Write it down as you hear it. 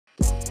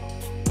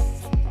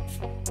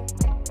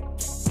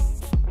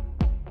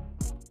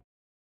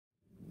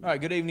All right,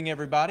 good evening,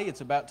 everybody.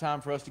 It's about time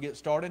for us to get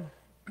started.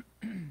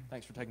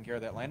 Thanks for taking care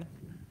of that, Landon.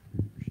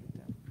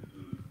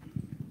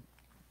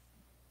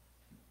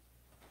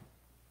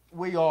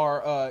 We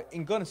are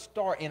going to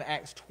start in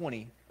Acts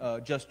 20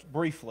 just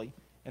briefly,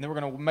 and then we're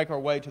going to make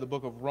our way to the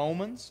book of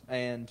Romans.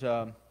 And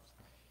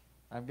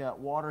I've got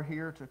water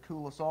here to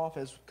cool us off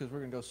because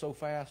we're going to go so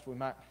fast we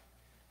might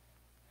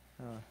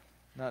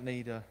not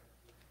need...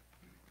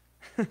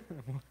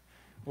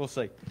 we'll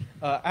see.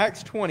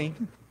 Acts 20...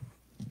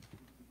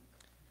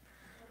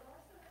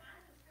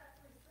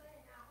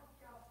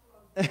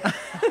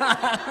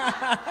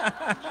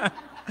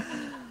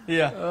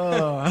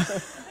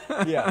 Yeah.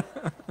 Yeah.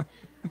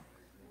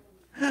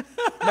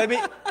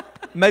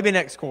 Maybe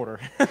next quarter.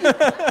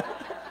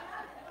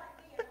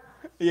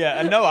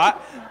 Yeah. No,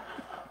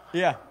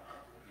 yeah.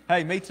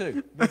 Hey, me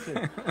too. Me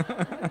too.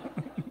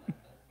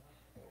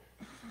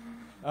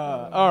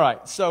 All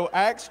right. So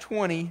Acts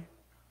 20,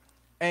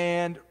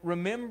 and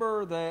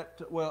remember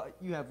that. Well,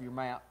 you have your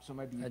map, so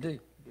maybe you I do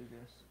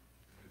this.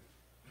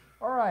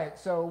 All right,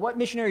 so what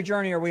missionary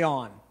journey are we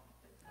on?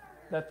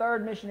 The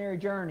third missionary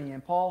journey,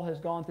 and Paul has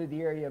gone through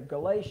the area of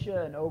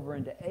Galatia and over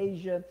into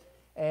Asia,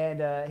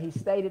 and he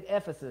stayed at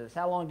Ephesus.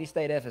 How long did he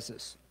stay at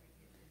Ephesus?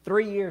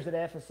 3 years at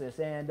Ephesus,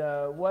 and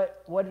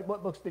what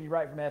books did he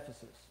write from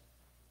Ephesus?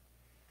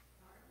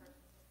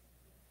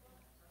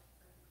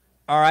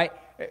 All right,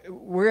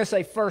 we're going to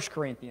say 1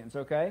 Corinthians,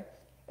 okay?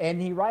 And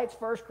he writes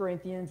 1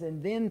 Corinthians,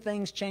 and then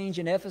things change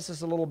in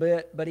Ephesus a little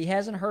bit, but he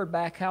hasn't heard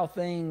back how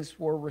things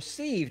were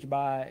received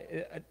by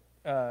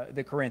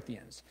the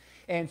Corinthians.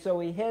 And so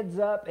he heads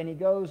up, and he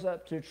goes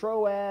up to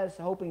Troas,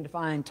 hoping to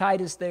find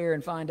Titus there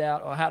and find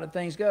out, how did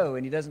things go?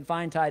 And he doesn't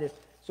find Titus.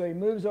 So he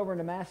moves over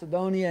into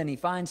Macedonia, and he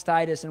finds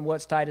Titus, and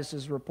what's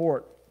Titus's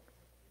report?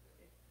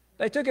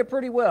 They took it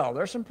pretty well.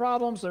 There's some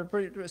problems.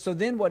 So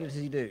then what does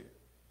he do?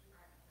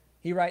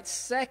 He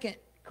writes 2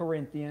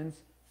 Corinthians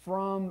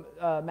from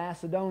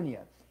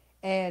Macedonia.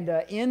 And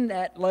in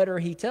that letter,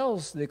 he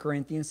tells the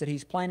Corinthians that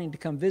he's planning to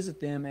come visit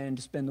them and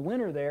to spend the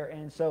winter there.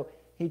 And so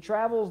he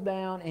travels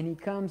down and he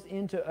comes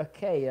into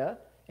Achaia.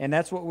 And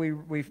that's what we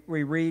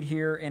read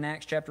here in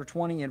Acts chapter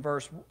 20 and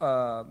verse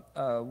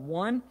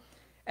 1.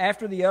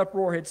 After the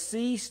uproar had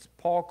ceased,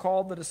 Paul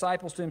called the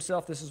disciples to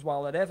himself. This is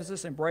while at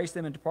Ephesus, embraced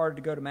them and departed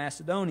to go to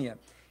Macedonia.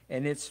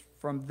 And it's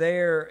from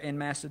there in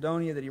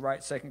Macedonia that he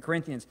writes 2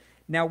 Corinthians.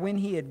 Now, when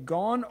he had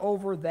gone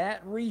over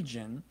that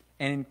region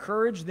and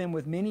encouraged them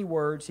with many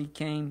words, he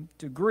came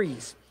to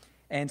Greece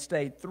and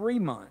stayed 3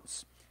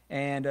 months.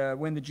 And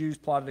when the Jews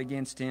plotted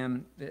against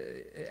him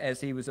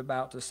as he was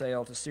about to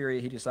sail to Syria,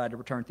 he decided to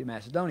return through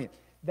Macedonia.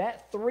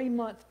 That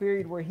 3-month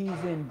period where he's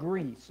in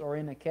Greece or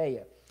in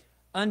Achaia,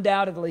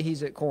 undoubtedly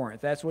he's at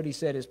Corinth. That's what he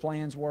said his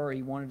plans were.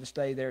 He wanted to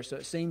stay there. So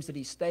it seems that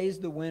he stays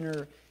the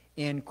winter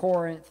in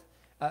Corinth.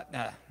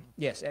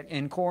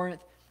 In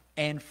Corinth.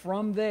 And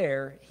from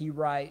there, he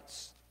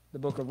writes the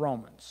book of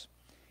Romans.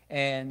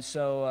 And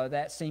so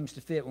that seems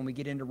to fit. When we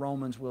get into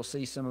Romans, we'll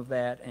see some of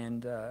that,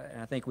 and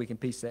I think we can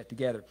piece that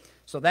together.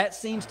 So that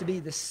seems to be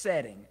the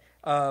setting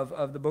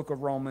of the book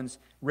of Romans,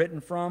 written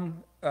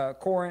from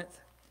Corinth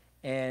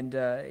and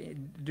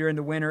during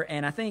the winter.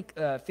 And I think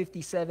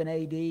 57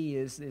 A.D.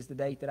 is the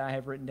date that I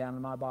have written down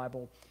in my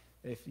Bible,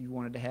 if you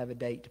wanted to have a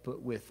date to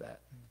put with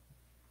that.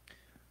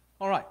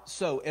 All right,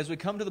 so as we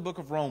come to the book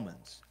of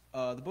Romans,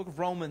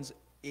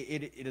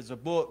 it is a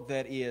book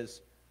that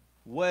is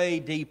way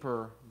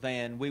deeper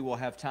than we will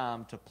have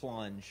time to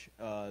plunge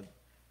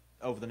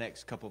over the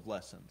next couple of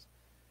lessons.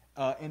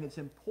 And it's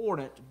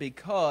important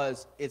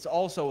because it's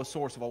also a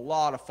source of a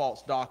lot of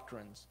false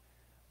doctrines.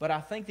 But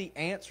I think the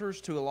answers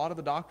to a lot of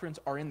the doctrines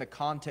are in the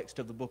context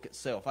of the book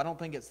itself. I don't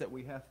think it's that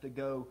we have to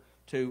go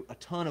to a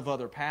ton of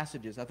other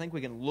passages. I think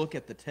we can look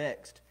at the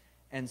text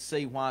and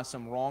see why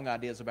some wrong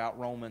ideas about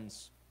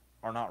Romans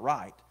are not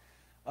right.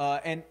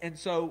 And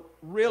so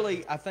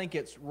really I think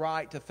it's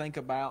right to think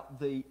about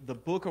the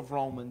book of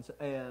Romans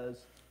as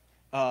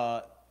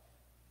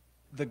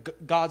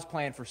God's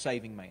plan for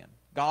saving man,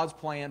 God's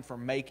plan for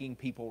making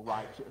people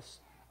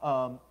righteous.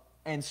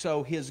 And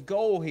so his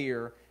goal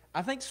here,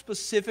 I think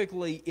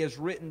specifically is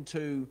written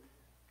to,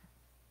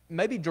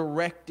 maybe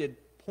directed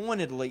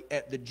pointedly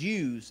at the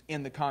Jews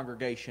in the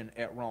congregation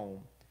at Rome,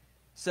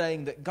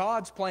 saying that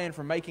God's plan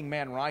for making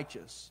man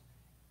righteous,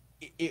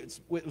 it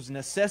was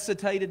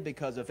necessitated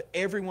because of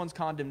everyone's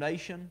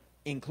condemnation,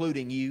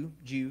 including you,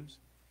 Jews.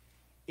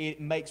 It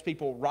makes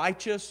people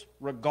righteous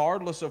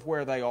regardless of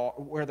where they are,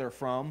 where they're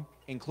from,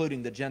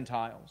 including the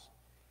Gentiles.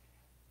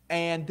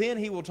 And then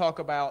he will talk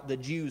about the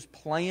Jews'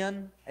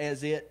 plan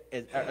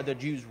the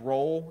Jews'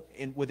 role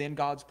within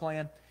God's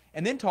plan.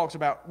 And then talks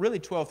about, really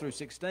 12 through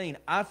 16,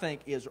 I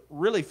think is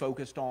really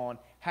focused on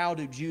how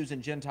do Jews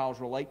and Gentiles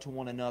relate to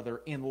one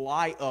another in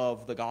light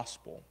of the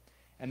gospel.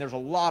 And there's a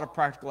lot of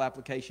practical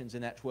applications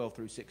in that 12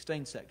 through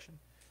 16 section.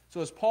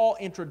 So as Paul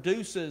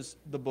introduces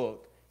the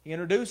book, he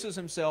introduces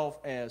himself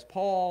as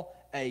Paul,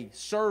 a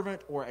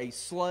servant or a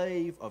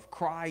slave of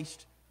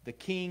Christ, the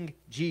King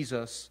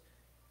Jesus,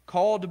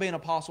 called to be an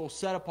apostle,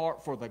 set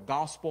apart for the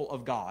gospel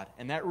of God.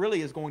 And that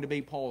really is going to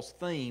be Paul's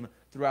theme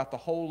throughout the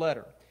whole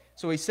letter.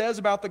 So he says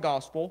about the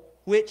gospel,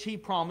 which he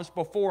promised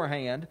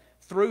beforehand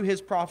through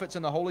his prophets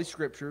in the Holy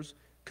Scriptures,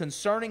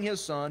 concerning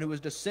his Son, who was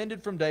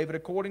descended from David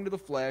according to the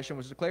flesh, and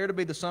was declared to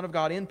be the Son of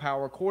God in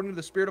power, according to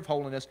the Spirit of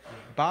holiness,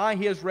 by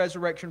his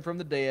resurrection from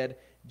the dead,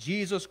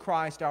 Jesus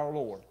Christ our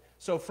Lord.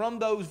 So from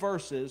those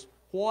verses,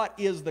 what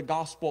is the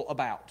gospel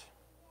about?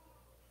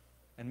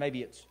 And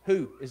maybe it's,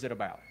 who is it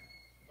about?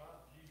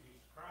 About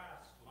Jesus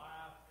Christ's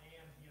life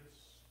and His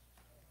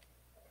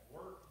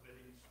work that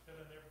He's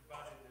telling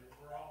everybody that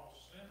we're all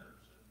sinners,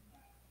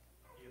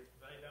 and if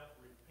they don't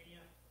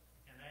repent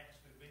and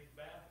actually be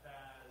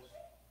baptized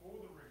for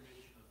the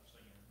remission of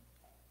sin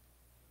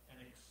and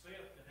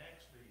accept and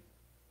actually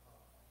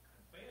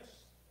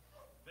confess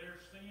their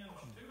sins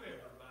to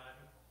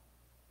everybody,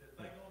 that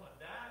they're going to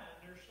die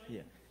in their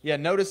sins. Yeah,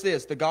 notice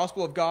this. The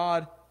gospel of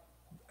God,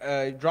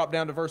 drop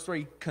down to verse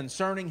 3,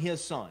 concerning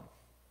his Son.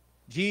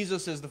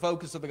 Jesus is the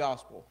focus of the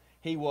gospel.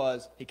 He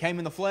came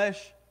in the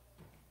flesh,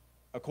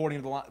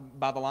 according to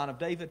by the line of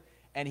David,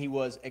 and he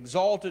was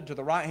exalted to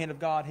the right hand of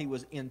God. He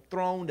was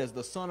enthroned as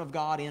the Son of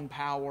God in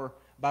power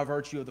by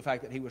virtue of the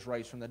fact that he was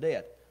raised from the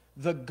dead.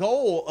 The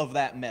goal of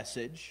that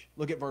message,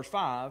 look at verse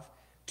 5,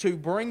 to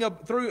bring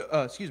up through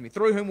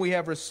whom we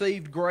have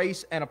received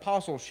grace and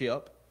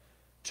apostleship,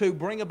 to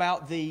bring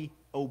about the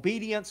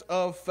obedience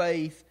of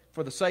faith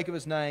for the sake of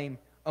his name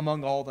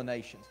among all the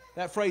nations.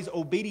 That phrase,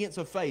 obedience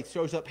of faith,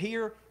 shows up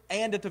here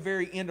and at the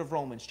very end of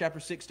Romans, chapter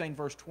 16,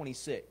 verse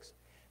 26.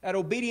 That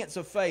obedience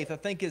of faith, I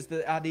think, is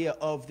the idea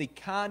of the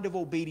kind of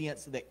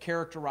obedience that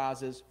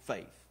characterizes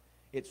faith.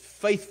 It's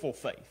faithful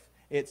faith.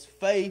 It's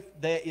faith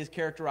that is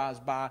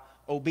characterized by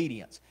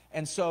obedience.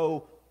 And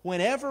so,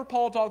 whenever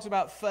Paul talks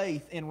about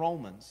faith in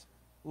Romans,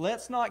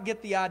 let's not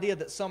get the idea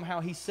that somehow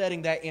he's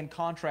setting that in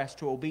contrast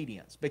to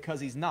obedience, because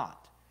he's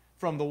not.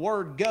 From the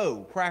word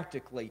go,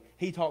 practically,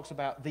 he talks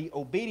about the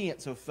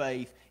obedience of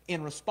faith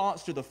in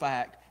response to the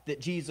fact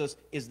that Jesus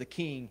is the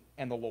King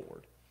and the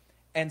Lord.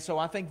 And so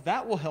I think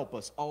that will help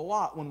us a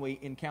lot when we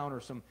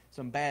encounter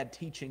some bad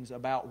teachings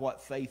about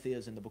what faith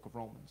is in the book of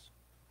Romans.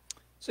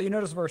 So you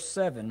notice verse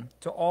 7,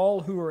 to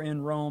all who are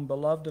in Rome,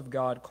 beloved of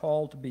God,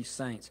 called to be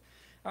saints.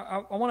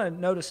 I want to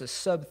notice a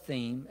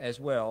sub-theme as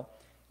well.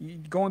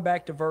 Going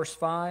back to verse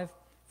 5,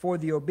 for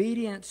the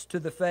obedience to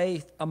the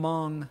faith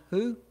among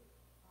who?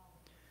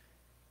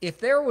 If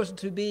there was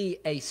to be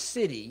a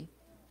city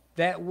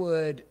that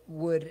would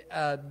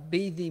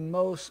be the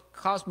most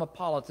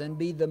cosmopolitan,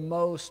 be the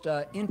most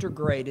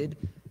integrated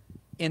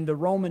in the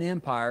Roman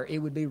Empire, it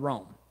would be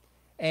Rome.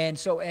 And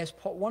so as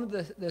one of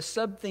the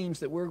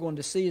sub-themes that we're going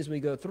to see as we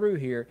go through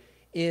here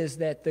is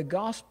that the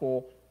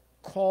gospel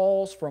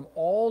calls from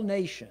all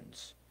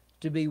nations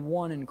to be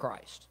one in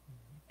Christ.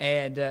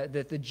 And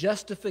that the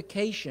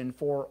justification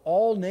for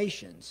all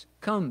nations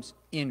comes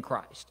in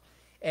Christ.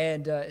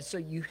 And so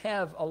you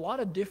have a lot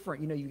of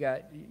different,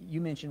 you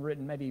mentioned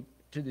written maybe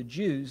to the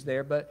Jews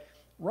there, but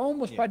Rome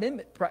was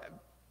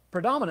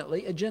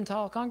predominantly a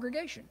Gentile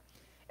congregation.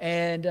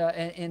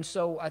 And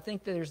so I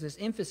think there's this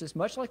emphasis,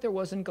 much like there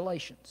was in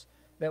Galatians,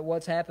 that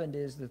what's happened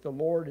is that the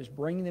Lord is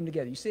bringing them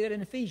together. You see it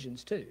in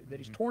Ephesians too, that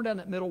He's torn down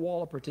that middle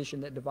wall of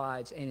partition that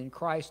divides, and in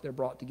Christ they're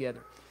brought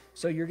together.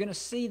 So you're going to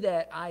see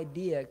that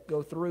idea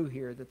go through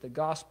here, that the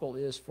gospel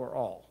is for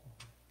all.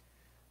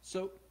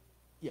 So,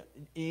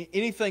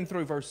 anything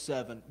through verse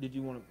 7, did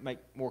you want to make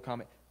more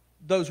comment?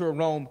 Those who are in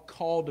Rome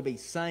called to be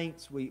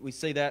saints. We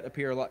see that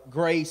appear a lot.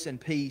 Grace and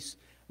peace.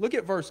 Look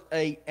at verse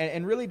 8,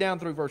 and really down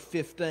through verse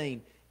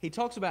 15. He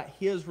talks about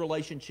his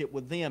relationship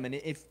with them. And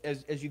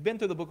as you've been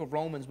through the book of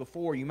Romans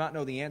before, you might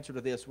know the answer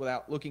to this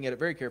without looking at it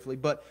very carefully.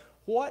 But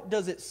what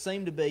does it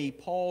seem to be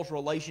Paul's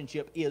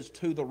relationship is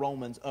to the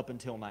Romans up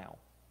until now?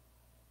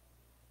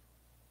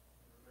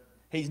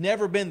 He's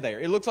never been there.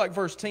 It looks like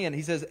verse 10.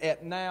 He says,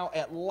 at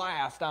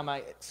last I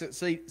may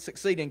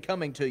succeed in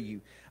coming to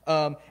you.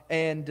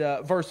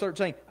 Verse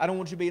 13, I don't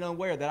want you to be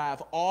unaware that I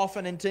have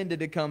often intended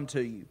to come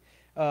to you.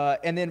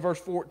 And then verse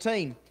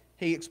 14,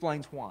 he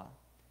explains why.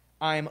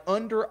 I am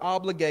under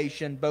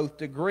obligation both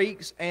to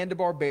Greeks and to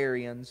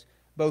barbarians,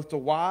 both to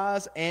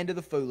wise and to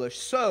the foolish.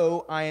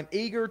 So I am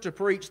eager to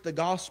preach the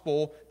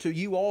gospel to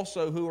you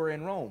also who are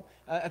in Rome.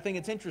 I think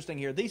it's interesting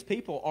here. These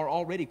people are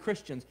already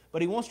Christians,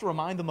 but he wants to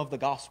remind them of the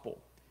gospel.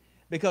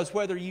 Because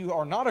whether you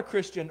are not a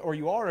Christian or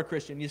you are a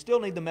Christian, you still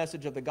need the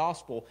message of the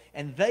gospel,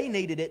 and they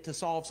needed it to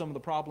solve some of the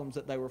problems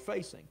that they were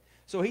facing.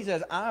 So he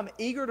says, I'm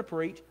eager to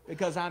preach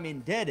because I'm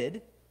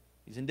indebted.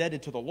 He's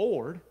indebted to the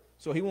Lord.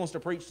 So he wants to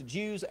preach to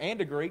Jews and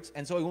to Greeks,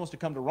 and so he wants to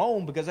come to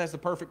Rome because that's the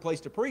perfect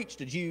place to preach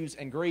to Jews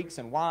and Greeks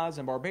and wise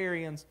and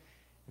barbarians.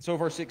 And so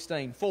verse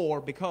 16,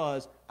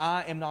 because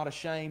I am not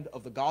ashamed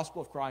of the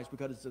gospel of Christ,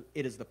 because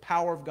it is the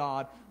power of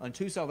God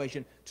unto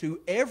salvation to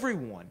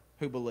everyone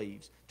who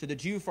believes, to the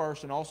Jew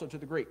first and also to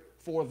the Greek.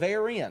 For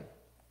therein,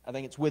 I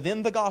think it's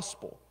within the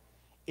gospel,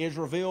 is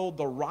revealed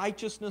the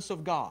righteousness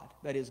of God,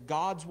 that is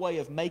God's way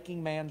of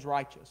making man's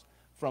righteous,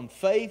 from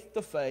faith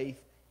to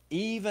faith,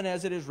 even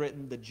as it is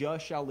written, the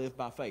just shall live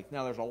by faith.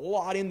 Now, there's a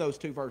lot in those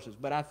two verses,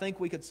 but I think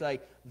we could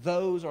say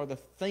those are the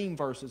theme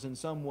verses in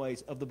some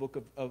ways of the book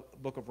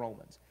of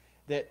Romans.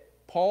 that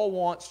Paul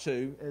wants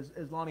to,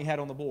 as Lonnie had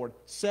on the board,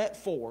 set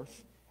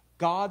forth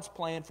God's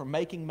plan for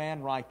making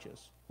man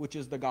righteous, which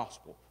is the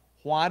gospel.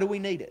 Why do we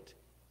need it?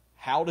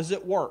 How does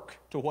it work?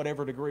 To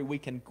whatever degree we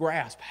can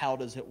grasp, how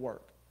does it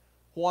work?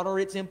 What are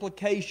its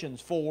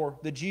implications for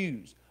the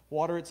Jews?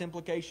 What are its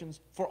implications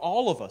for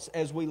all of us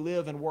as we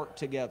live and work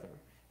together?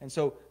 And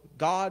so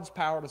God's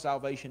power to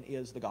salvation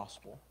is the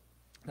gospel.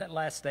 That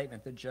last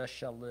statement, the just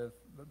shall live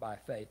by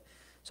faith.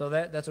 So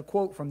that's a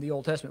quote from the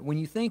Old Testament. When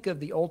you think of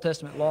the Old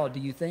Testament law, do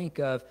you think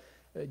of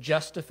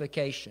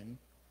justification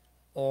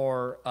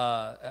or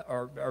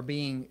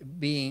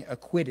being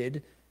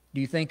acquitted?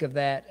 Do you think of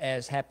that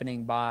as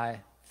happening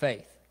by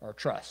faith or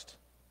trust?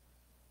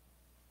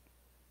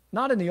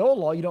 Not in the old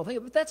law, you don't think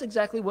of it, but that's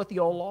exactly what the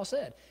old law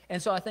said.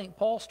 And so I think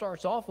Paul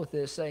starts off with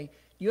this saying,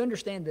 you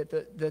understand that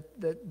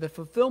the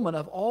fulfillment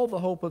of all the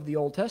hope of the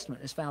Old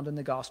Testament is found in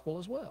the gospel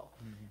as well.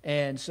 Mm-hmm.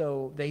 And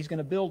so he's going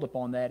to build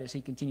upon that as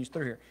he continues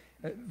through here.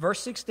 Verse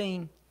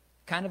 16,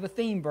 kind of a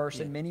theme verse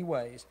in many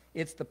ways.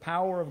 It's the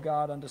power of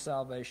God unto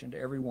salvation to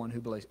everyone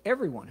who believes.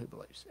 Everyone who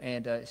believes.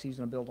 And so he's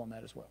going to build on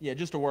that as well. Yeah,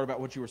 just a word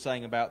about what you were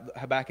saying about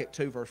Habakkuk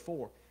 2, verse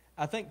 4.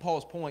 I think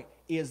Paul's point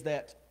is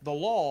that the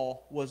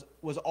law was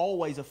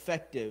always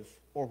effective,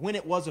 or when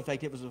it was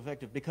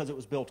effective because it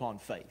was built on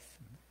faith.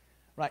 Mm-hmm.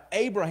 Right?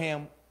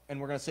 Abraham, and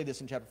we're going to see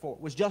this in chapter 4,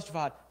 was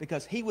justified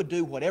because he would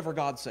do whatever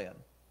God said.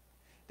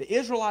 The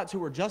Israelites who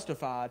were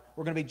justified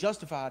were going to be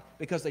justified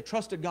because they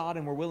trusted God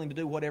and were willing to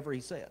do whatever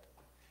He said.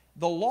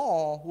 The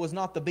law was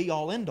not the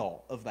be-all,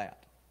 end-all of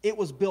that. It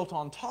was built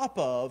on top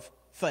of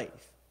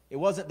faith. It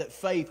wasn't that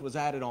faith was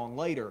added on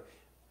later.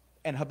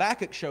 And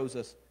Habakkuk shows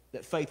us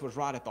that faith was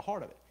right at the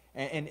heart of it.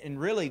 And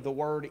really the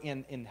word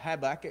in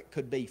Habakkuk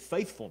could be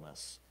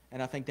faithfulness.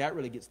 And I think that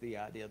really gets the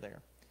idea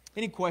there.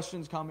 Any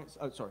questions, comments?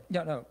 Oh, sorry.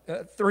 No.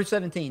 Through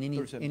 17.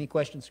 Any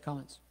questions,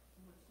 comments?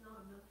 It's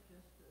not enough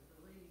just to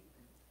believe.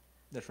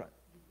 That's right.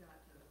 You've got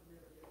to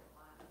live a different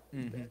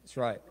life. Mm-hmm. That's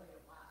right.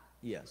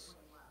 Yes.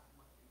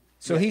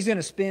 So he's going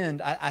to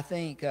spend, I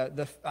think he's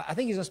going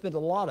to spend a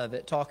lot of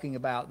it talking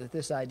about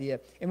this idea.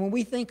 And when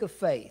we think of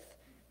faith,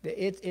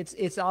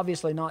 it's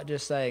obviously not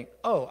just saying,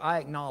 oh, I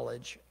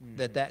acknowledge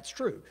that that's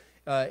true.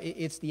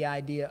 It's the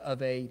idea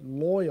of a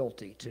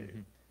loyalty to,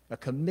 a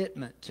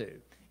commitment to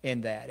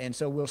in that. And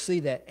so we'll see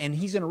that. And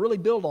he's going to really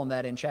build on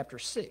that in chapter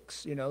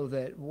 6,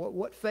 that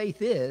what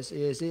faith is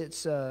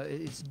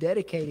it's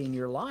dedicating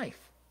your life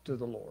to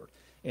the Lord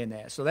in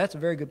that. So that's a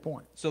very good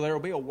point. So there will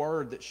be a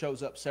word that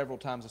shows up several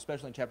times,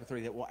 especially in chapter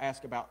 3, that will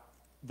ask about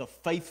the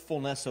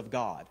faithfulness of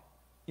God.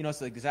 It's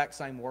the exact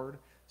same word.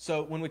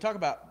 So when we talk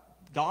about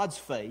God's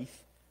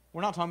faith,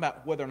 we're not talking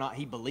about whether or not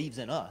He believes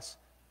in us.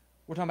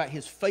 We're talking about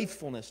His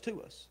faithfulness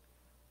to us.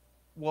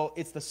 Well,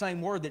 it's the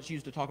same word that's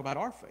used to talk about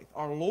our faith,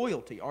 our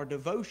loyalty, our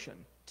devotion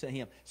to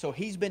Him. So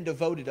He's been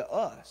devoted to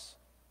us.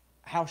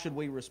 How should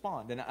we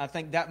respond? And I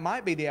think that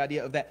might be the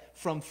idea of that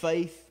from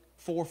faith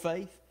for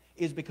faith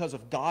is because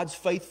of God's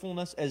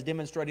faithfulness as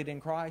demonstrated in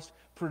Christ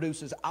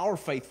produces our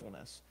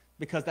faithfulness,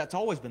 because that's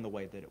always been the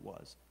way that it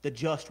was. The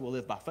just will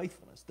live by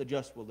faithfulness. The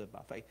just will live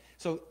by faith.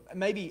 So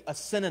maybe a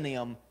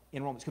synonym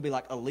in Romans could be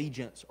like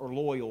allegiance or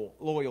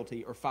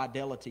loyalty or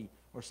fidelity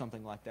or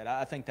something like that.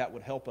 I think that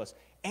would help us.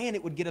 And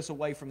it would get us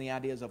away from the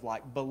ideas of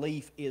like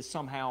belief is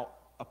somehow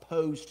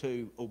opposed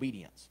to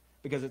obedience,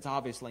 because it's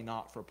obviously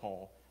not for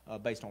Paul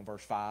based on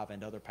verse 5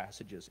 and other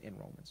passages in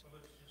Romans.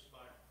 Well, it's just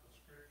like the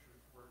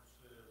scriptures where it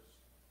says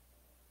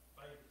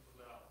faith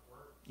without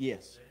works Yes,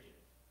 is dead.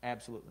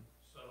 absolutely.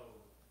 So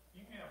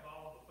you can have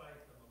all the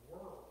faith in the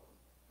world,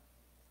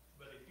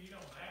 but if you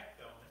don't act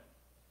on it,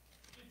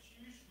 it's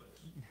useless.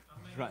 I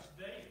mean, Right. it's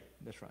dead.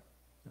 That's right.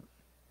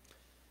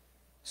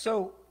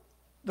 So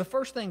the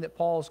first thing that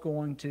Paul's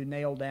going to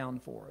nail down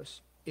for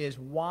us is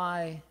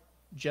why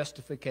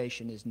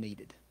justification is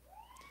needed.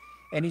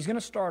 And he's going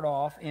to start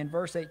off in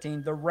verse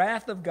 18. The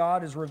wrath of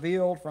God is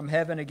revealed from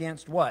heaven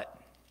against what?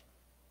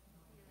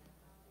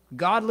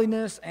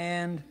 Godliness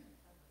and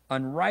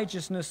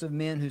unrighteousness of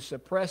men who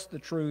suppress the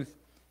truth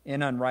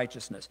in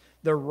unrighteousness.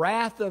 The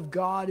wrath of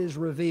God is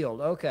revealed.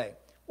 Okay,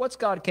 what's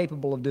God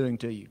capable of doing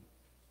to you?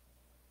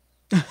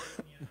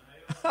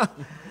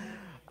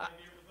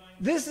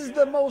 This is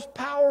the most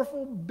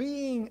powerful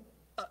being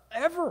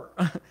ever.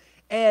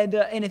 And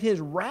if His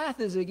wrath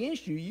is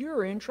against you,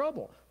 you're in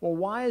trouble. Well,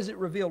 why is it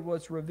revealed? Well,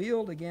 it's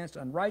revealed against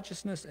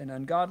unrighteousness and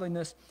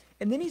ungodliness.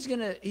 And then he's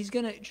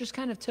gonna just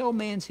kind of tell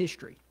man's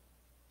history.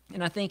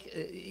 And I think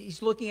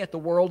he's looking at the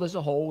world as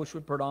a whole, which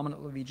would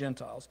predominantly be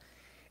Gentiles.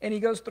 And he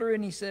goes through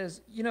and he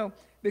says,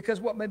 because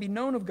what may be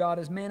known of God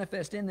is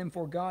manifest in them,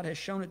 for God has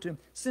shown it to him.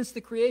 Since the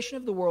creation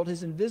of the world,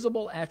 His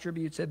invisible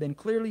attributes have been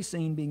clearly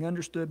seen, being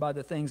understood by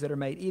the things that are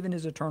made, even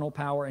His eternal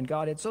power and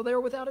Godhead. So they are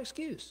without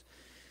excuse.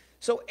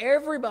 So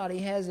everybody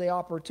has the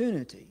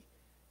opportunity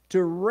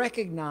to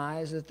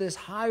recognize that this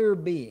higher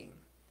being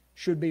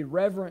should be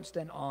reverenced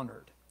and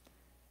honored.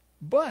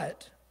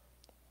 But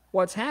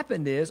what's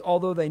happened is,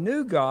 although they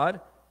knew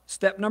God,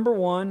 step number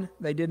 1,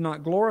 they did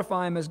not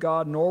glorify Him as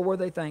God, nor were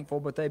they thankful,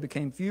 but they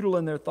became futile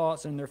in their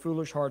thoughts, and their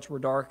foolish hearts were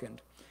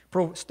darkened.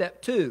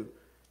 Step 2,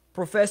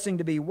 professing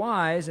to be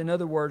wise, in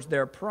other words,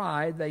 their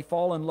pride, they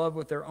fall in love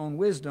with their own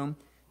wisdom,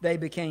 they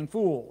became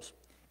fools.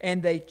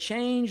 And they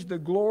changed the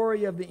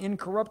glory of the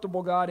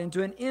incorruptible God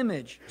into an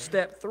image.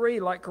 Step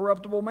 3, like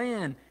corruptible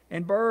man,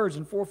 and birds,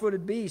 and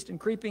four-footed beasts, and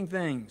creeping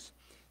things.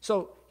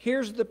 So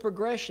here's the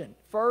progression.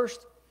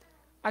 First,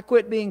 I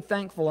quit being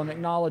thankful and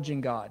acknowledging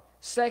God.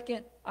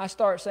 Second, I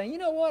start saying, you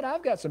know what,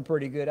 I've got some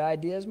pretty good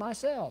ideas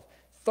myself.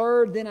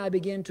 Third, then I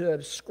begin to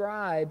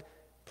ascribe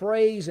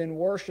praise and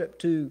worship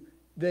to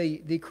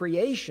the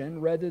creation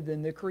rather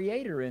than the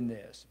Creator in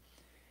this.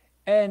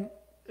 And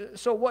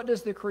so what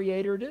does the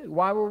Creator do?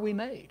 Why were we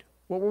made?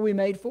 What were we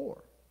made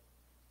for?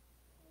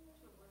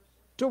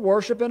 To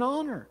worship and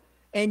honor.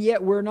 And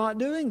yet we're not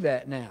doing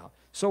that now.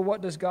 So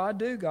what does God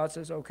do? God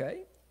says,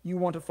 okay, you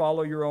want to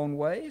follow your own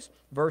ways?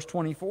 Verse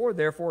 24,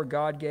 therefore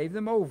God gave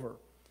them over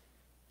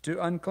to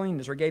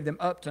uncleanness, or gave them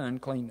up to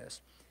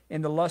uncleanness,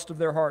 in the lust of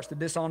their hearts, to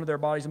dishonor their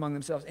bodies among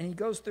themselves. And he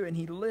goes through and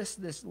he lists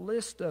this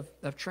list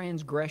of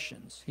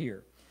transgressions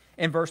here.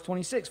 In verse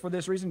 26, for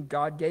this reason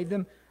God gave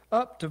them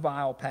up to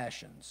vile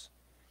passions.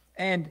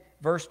 And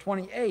verse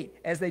 28,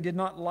 as they did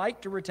not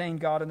like to retain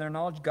God in their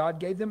knowledge, God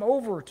gave them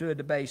over to a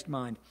debased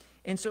mind.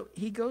 And so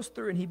he goes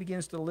through and he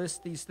begins to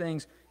list these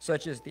things,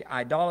 such as the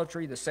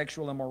idolatry, the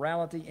sexual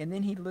immorality, and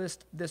then he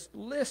lists this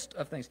list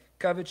of things: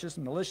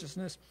 covetousness,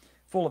 maliciousness,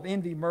 full of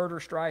envy, murder,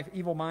 strife,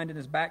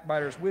 evil-mindedness,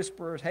 backbiters,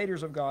 whisperers,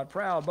 haters of God,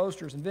 proud,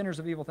 boasters, inventors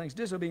of evil things,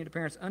 disobedient to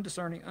parents,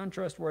 undiscerning,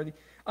 untrustworthy,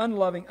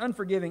 unloving,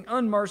 unforgiving,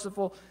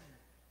 unmerciful.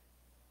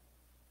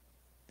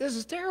 This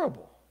is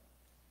terrible.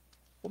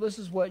 Well, this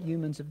is what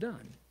humans have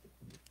done,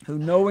 who,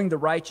 knowing the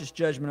righteous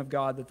judgment of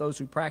God, that those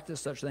who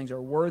practice such things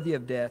are worthy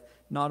of death,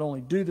 not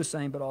only do the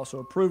same, but also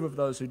approve of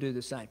those who do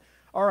the same.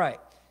 All right,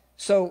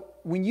 so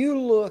when you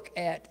look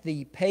at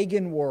the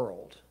pagan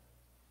world,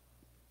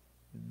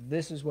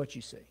 this is what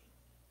you see.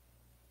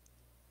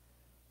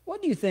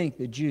 What do you think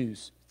the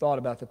Jews thought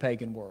about the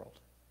pagan world?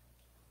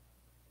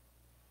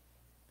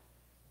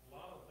 A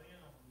lot of them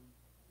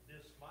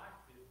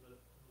disliked it, but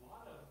a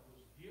lot of them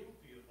was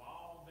guilty of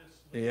all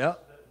this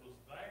Yep. that was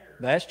there.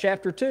 That's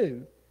chapter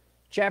 2.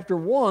 Chapter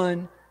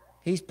 1,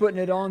 he's putting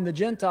it on the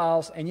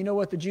Gentiles, and you know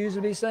what the Jews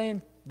would be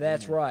saying?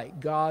 That's right.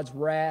 God's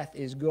wrath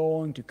is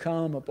going to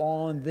come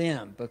upon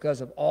them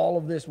because of all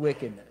of this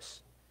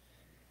wickedness.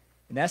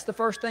 And that's the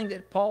first thing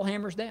that Paul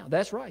hammers down.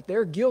 That's right.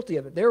 They're guilty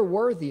of it. They're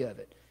worthy of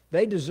it.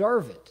 They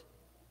deserve it.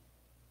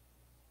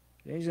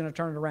 And he's going to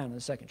turn it around in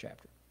the second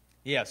chapter.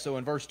 Yeah, so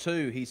in verse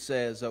 2, he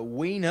says,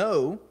 we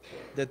know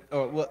that,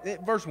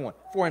 verse 1,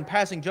 for in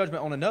passing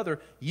judgment on another,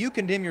 you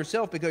condemn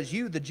yourself because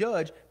you, the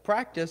judge,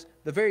 practice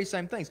the very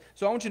same things.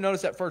 So I want you to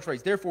notice that first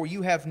phrase, therefore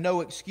you have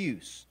no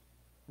excuse.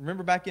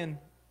 Remember back in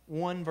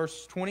 1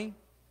 verse 20?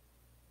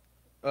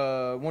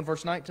 1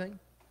 verse 19?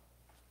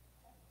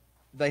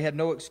 They had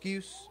no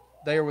excuse.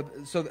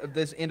 So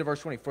this end of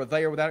verse 20, for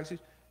they are without excuse.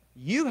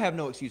 You have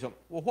no excuse.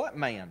 Well, what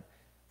man?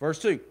 Verse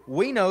 2,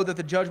 we know that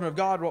the judgment of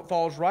God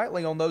falls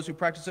rightly on those who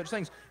practice such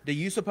things. Do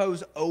you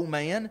suppose, O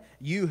man,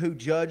 you who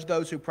judge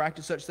those who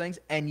practice such things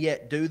and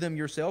yet do them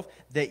yourself,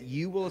 that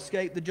you will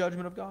escape the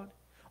judgment of God?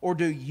 Or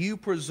do you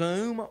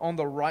presume on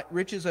the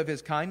riches of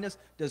his kindness?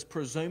 Does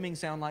presuming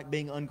sound like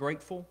being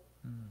ungrateful?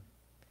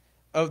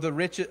 Of the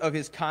riches of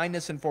his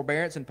kindness and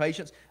forbearance and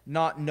patience,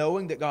 not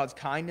knowing that God's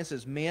kindness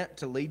is meant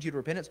to lead you to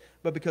repentance,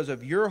 but because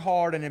of your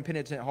hard and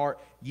impenitent heart,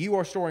 you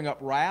are storing up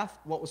wrath.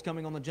 What was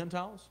coming on the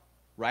Gentiles?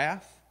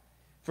 Wrath.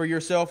 For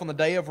yourself on the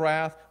day of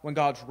wrath, when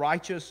God's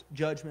righteous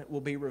judgment will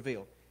be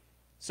revealed.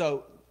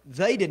 So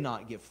they did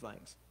not give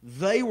thanks.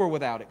 They were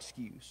without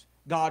excuse.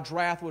 God's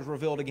wrath was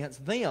revealed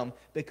against them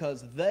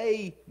because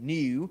they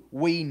knew,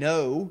 we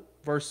know,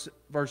 verse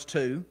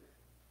 2,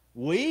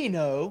 we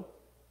know,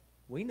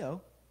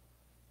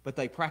 but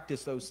they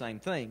practiced those same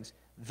things.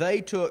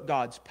 They took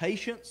God's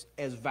patience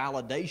as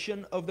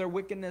validation of their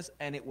wickedness,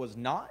 and it was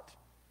not.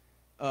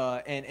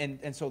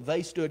 And so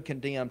they stood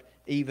condemned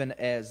even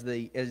as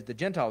the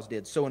Gentiles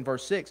did. So in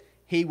verse 6,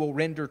 he will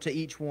render to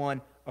each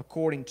one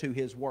according to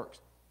his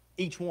works.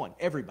 Each one,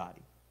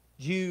 everybody,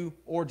 Jew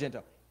or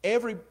Gentile.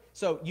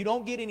 So you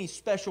don't get any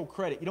special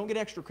credit. You don't get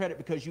extra credit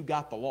because you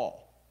got the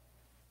law.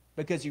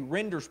 Because he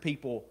renders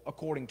people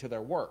according to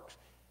their works.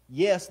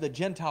 Yes, the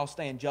Gentiles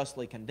stand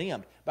justly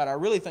condemned, but I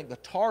really think the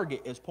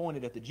target is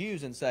pointed at the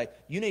Jews and say,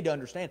 you need to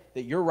understand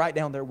that you're right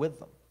down there with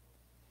them.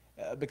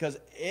 Because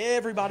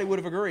everybody would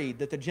have agreed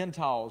that the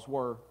Gentiles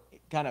were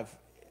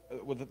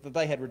that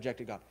they had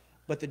rejected God.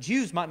 But the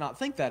Jews might not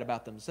think that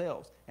about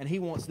themselves. And he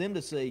wants them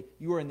to see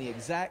you are in the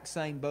exact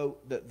same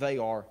boat that they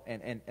are,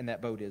 and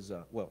that boat is,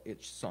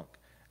 it's sunk.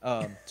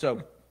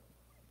 So,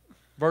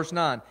 verse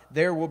 9,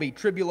 there will be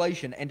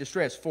tribulation and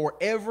distress for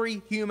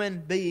every human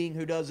being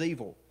who does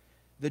evil.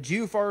 The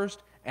Jew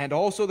first, and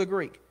also the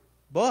Greek.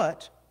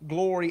 But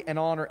glory and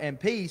honor and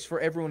peace for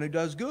everyone who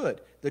does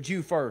good. The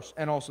Jew first,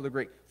 and also the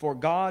Greek. For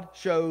God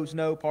shows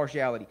no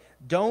partiality.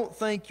 Don't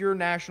think your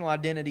national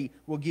identity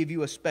will give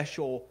you a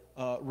special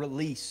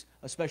release,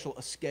 a special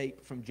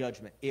escape from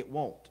judgment. It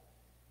won't.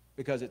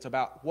 Because it's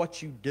about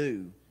what you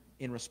do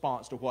in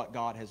response to what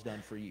God has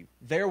done for you.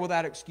 They're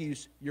without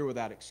excuse, you're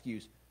without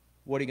excuse.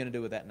 What are you going to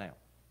do with that now?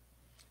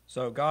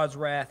 So God's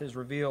wrath is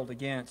revealed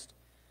against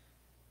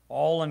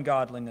all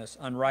ungodliness,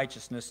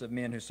 unrighteousness of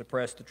men who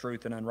suppress the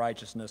truth and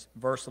unrighteousness.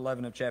 Verse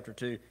 11 of chapter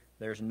 2,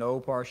 there's no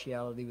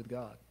partiality with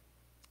God.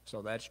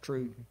 So that's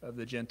true of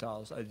the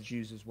Gentiles, of the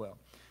Jews as well.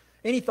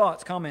 Any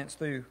thoughts, comments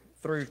through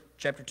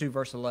chapter 2,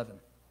 verse 11?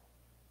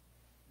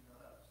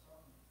 That's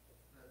something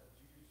that the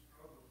Jews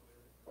struggled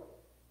with for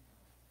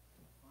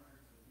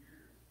hundreds of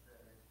years,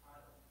 that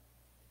entitlement,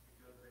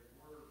 because they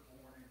were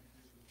born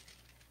into a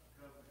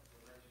covenant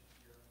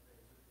relationship. They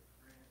took it for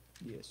granted.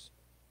 Yes.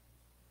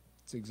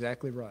 That's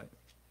exactly right.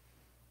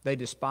 They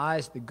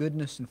despised the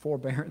goodness and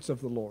forbearance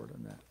of the Lord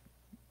in that.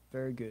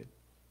 Very good.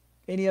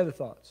 Any other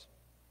thoughts?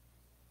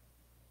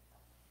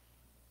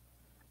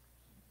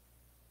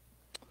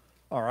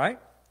 All right.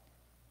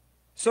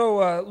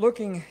 So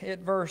looking at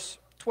verse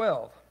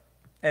 12,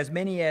 as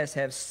many as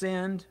have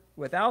sinned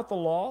without the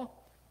law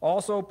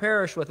also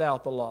perish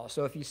without the law.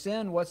 So if you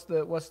sin, what's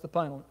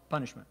the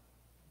punishment?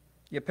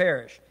 You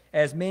perish.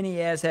 As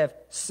many as have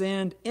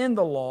sinned in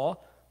the law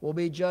will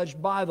be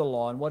judged by the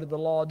law. And what did the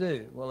law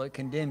do? Well, it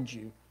condemned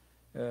you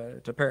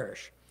to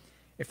perish.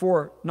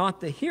 For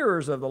not the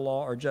hearers of the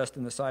law are just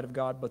in the sight of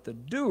God, but the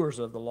doers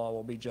of the law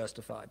will be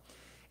justified.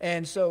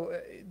 And so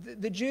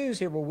the Jews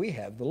here, well, we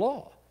have the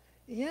law.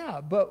 Yeah,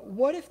 but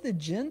what if the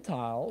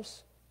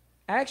Gentiles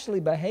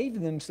actually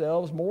behave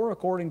themselves more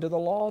according to the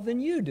law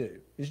than you do?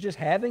 Is just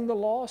having the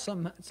law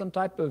some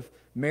type of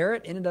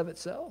merit in and of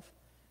itself?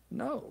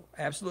 No,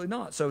 absolutely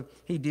not. So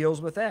he deals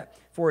with that.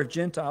 For if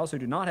Gentiles who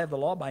do not have the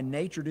law by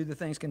nature do the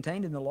things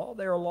contained in the law,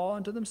 they are a law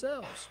unto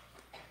themselves.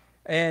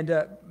 And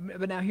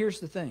but now here's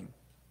the thing.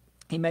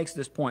 He makes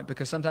this point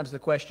because sometimes the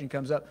question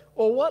comes up,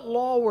 well, what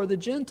law were the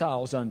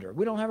Gentiles under?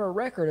 We don't have a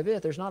record of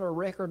it. There's not a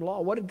record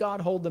law. What did God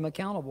hold them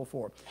accountable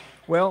for?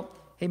 Well,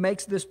 he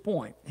makes this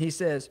point. He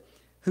says,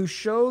 who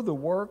show the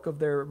work of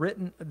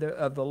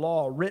the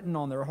law written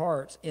on their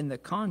hearts in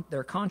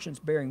their conscience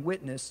bearing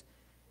witness,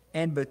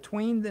 and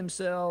between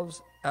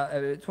themselves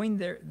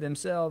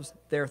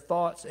their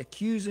thoughts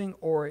accusing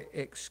or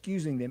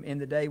excusing them in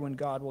the day when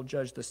God will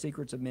judge the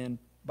secrets of men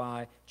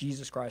by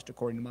Jesus Christ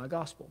according to my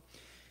gospel.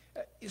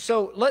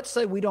 So let's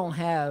say we don't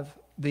have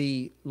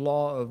the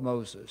law of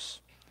Moses.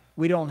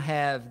 We don't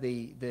have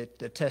the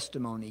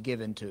testimony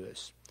given to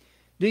us.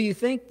 Do you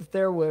think that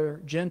there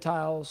were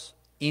Gentiles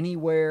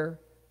anywhere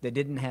that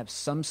didn't have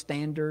some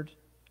standard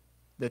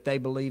that they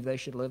believe they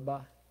should live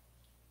by?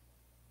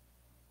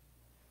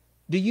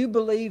 Do you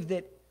believe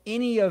that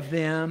any of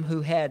them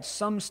who had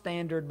some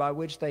standard by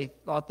which they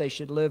thought they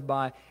should live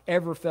by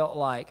ever felt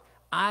like,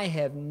 I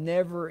have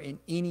never in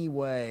any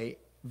way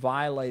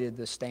violated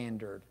the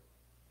standard?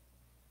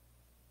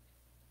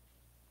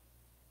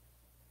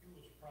 It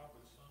was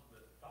probably some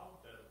that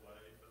thought that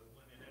way, but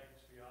when it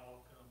actually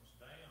all comes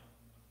down,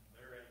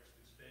 they're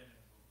actually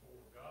standing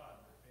before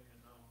God,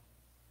 depending on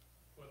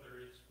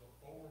whether it's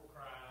before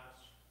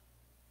Christ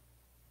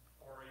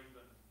or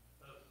even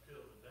up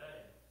till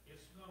today.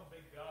 It's going to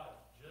be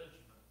God's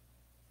judgment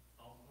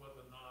on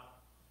whether or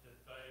not that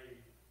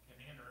they can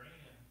enter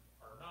in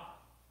or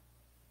not.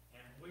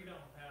 And we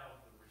don't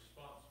have the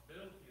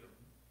responsibility of,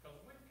 because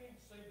we can't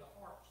see the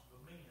hearts of the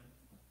men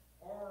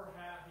or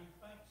how he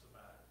thinks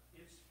about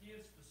it. It's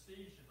his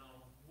decision on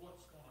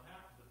what's going to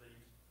happen to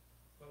these.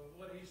 But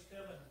what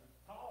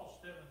Paul's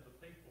telling the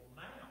people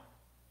now,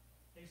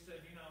 he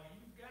said,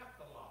 you've got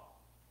the law.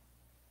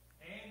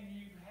 And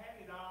you've had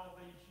it all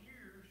these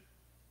years.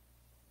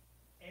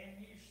 And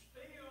you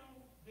still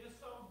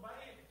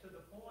disobey it to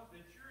the point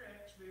that you're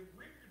actually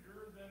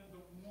wickeder than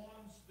the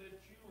ones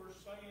that you are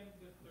saying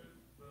that the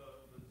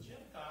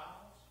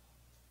Gentiles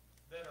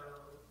that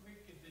are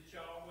wicked that you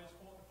always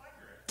point the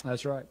finger at.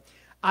 That's right.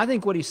 I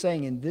think what he's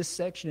saying in this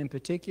section in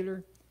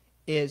particular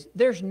is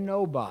there's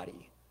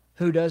nobody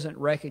who doesn't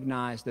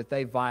recognize that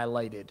they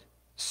violated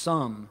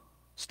some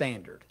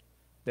standard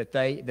that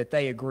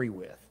they agree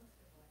with.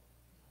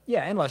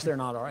 Yeah, unless they're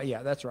not all right.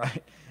 Yeah, that's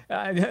right.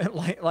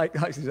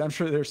 Like I'm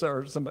sure there's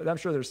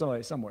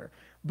somebody somewhere.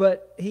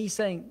 But he's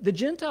saying the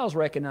Gentiles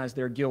recognize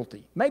they're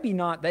guilty. Maybe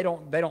not. They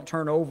don't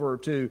turn over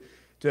to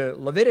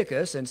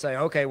Leviticus and say,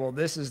 okay, well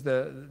this is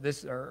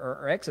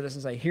or Exodus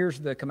and say, here's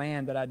the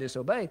command that I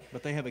disobeyed.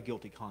 But they have a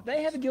guilty conscience.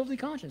 They have a guilty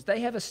conscience. They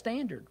have a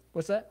standard.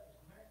 What's that?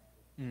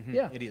 Mm-hmm.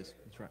 Yeah, it is.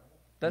 That's right.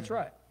 That's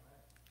right.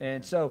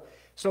 And so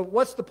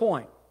what's the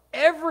point?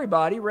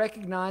 Everybody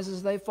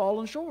recognizes they've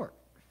fallen short.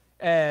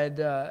 And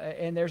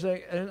there's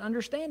an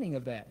understanding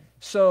of that.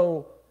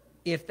 So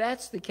if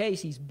that's the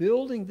case, he's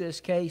building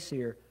this case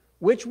here.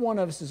 Which one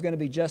of us is going to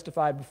be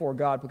justified before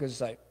God because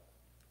they say,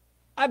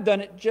 I've done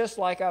it just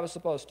like I was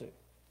supposed to?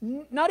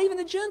 Not even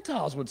the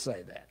Gentiles would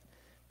say that.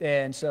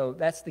 And so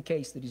that's the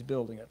case that he's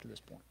building up to this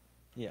point.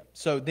 Yeah.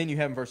 So then you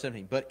have in verse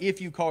 17, but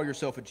if you call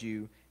yourself a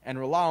Jew and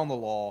rely on the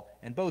law,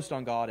 and boast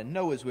on God, and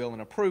know His will,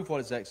 and approve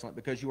what is excellent,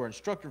 because you are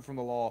instructed from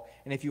the law.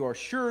 And if you are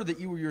sure that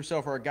you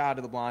yourself are a guide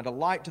to the blind, a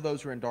light to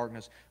those who are in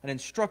darkness, an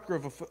instructor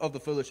of the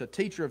foolish, a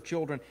teacher of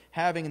children,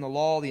 having in the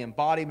law the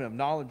embodiment of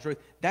knowledge and truth.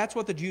 That's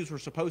what the Jews were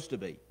supposed to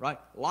be, right?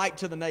 Light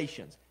to the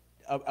nations,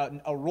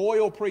 a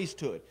royal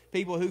priesthood,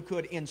 people who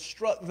could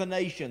instruct the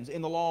nations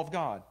in the law of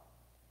God.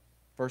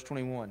 Verse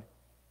 21,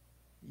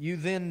 you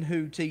then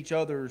who teach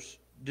others,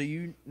 do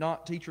you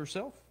not teach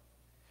yourself?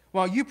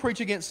 While you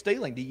preach against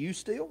stealing, do you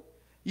steal?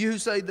 You who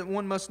say that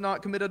one must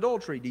not commit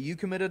adultery, do you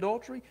commit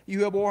adultery? You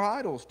who abhor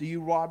idols, do you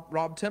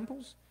rob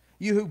temples?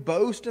 You who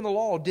boast in the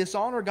law,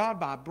 dishonor God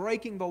by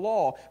breaking the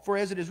law. For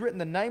as it is written,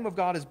 the name of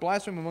God is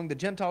blasphemed among the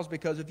Gentiles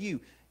because of you.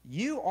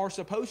 You are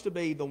supposed to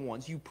be the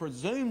ones, you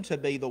presume to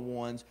be the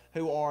ones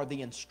who are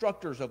the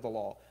instructors of the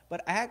law.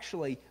 But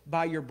actually,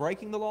 by your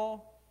breaking the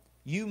law,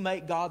 you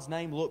make God's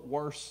name look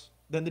worse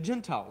than the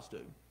Gentiles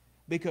do.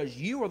 Because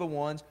you are the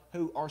ones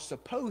who are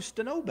supposed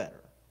to know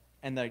better.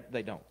 And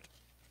they don't.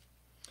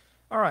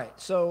 All right,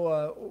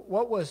 so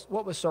what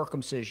was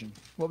circumcision?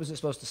 What was it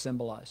supposed to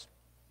symbolize?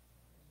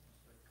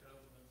 The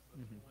covenant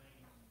between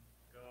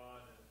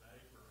God and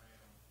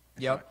Abraham.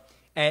 Yep.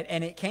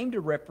 And it came to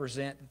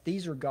represent that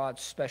these are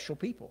God's special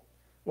people.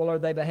 Well, are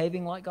they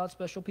behaving like God's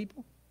special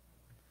people?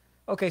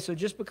 Okay, so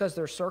just because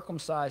they're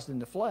circumcised in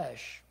the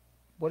flesh,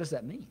 what does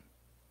that mean?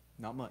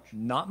 Not much.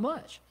 Not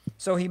much.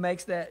 So he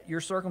makes that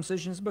your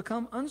circumcision has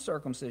become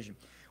uncircumcision.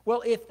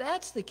 Well, if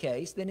that's the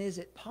case, then is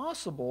it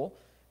possible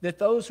that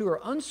those who are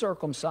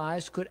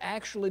uncircumcised could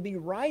actually be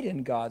right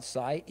in God's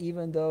sight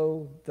even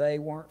though they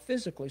weren't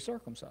physically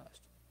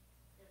circumcised?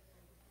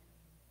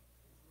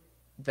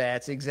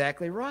 That's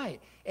exactly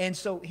right. And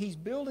so he's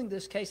building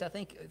this case, I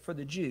think, for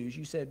the Jews.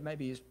 You said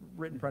maybe it's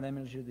written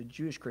predominantly to the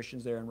Jewish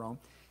Christians there in Rome,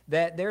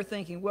 that they're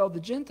thinking, well, the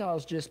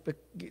Gentiles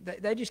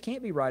they just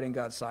can't be right in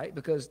God's sight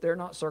because they're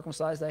not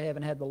circumcised, they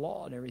haven't had the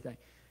law and everything.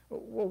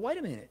 Well, wait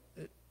a minute.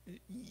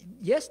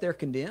 Yes, they're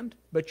condemned,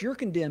 but you're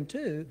condemned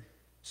too.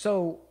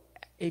 So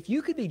if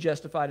you could be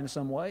justified in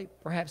some way,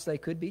 perhaps they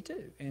could be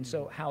too. And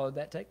so how would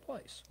that take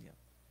place? Yeah.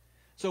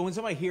 So when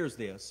somebody hears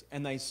this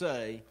and they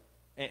say,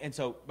 and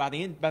so by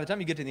the time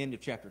you get to the end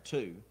of chapter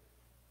 2,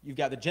 you've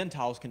got the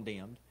Gentiles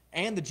condemned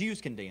and the Jews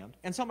condemned,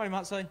 and somebody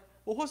might say,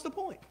 well, what's the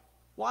point?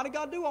 Why did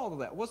God do all of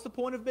that? What's the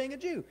point of being a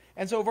Jew?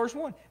 And so verse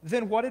 1,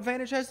 then what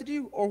advantage has the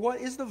Jew, or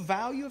what is the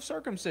value of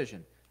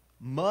circumcision?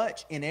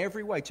 Much in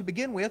every way. To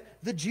begin with,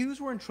 the Jews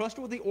were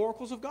entrusted with the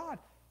oracles of God.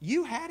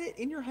 You had it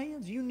in your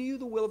hands. You knew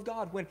the will of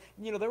God. When,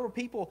 there were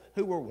people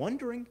who were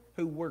wondering,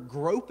 who were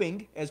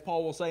groping, as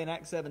Paul will say in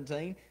Acts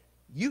 17,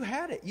 you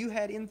had it. You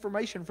had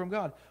information from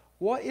God.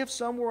 What if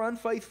some were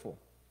unfaithful?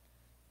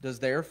 Does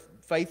their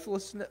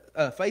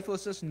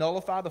faithlessness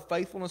nullify the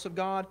faithfulness of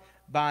God?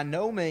 By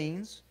no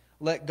means.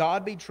 Let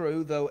God be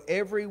true, though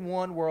every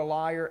one were a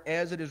liar,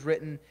 as it is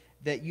written,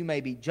 that you may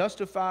be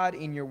justified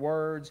in your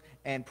words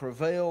and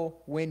prevail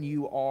when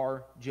you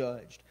are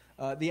judged.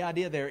 The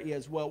idea there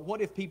is, well,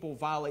 what if people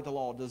violate the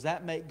law? Does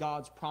that make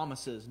God's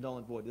promises null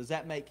and void? Does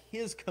that make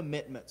His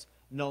commitments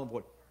null and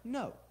void?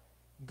 No.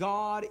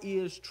 God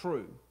is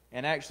true.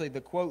 And actually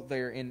the quote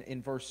there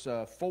in verse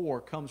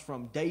 4 comes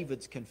from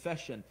David's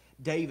confession.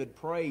 David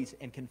prays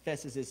and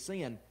confesses his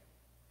sin,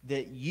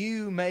 that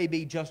you may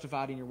be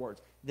justified in your words,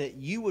 that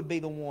you would be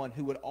the one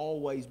who would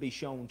always be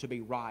shown to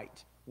be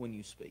right when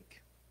you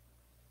speak.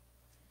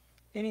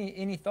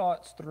 Any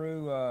thoughts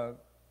through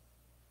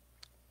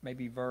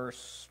maybe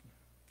verse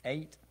 8?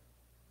 Did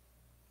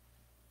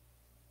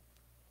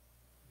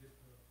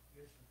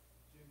the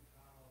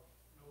Gentiles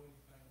know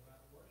anything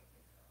about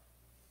worshiping God?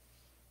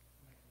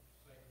 I mean,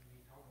 say, is he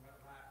talking about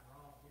right and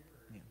wrong here,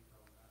 or is he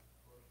talking about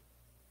worship?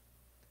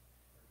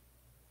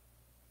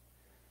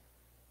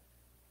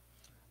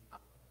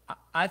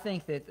 I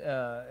think that,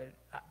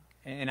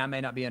 and I may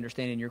not be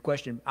understanding your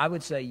question, I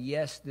would say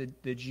yes,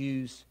 the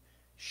Jews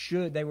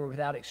they were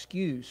without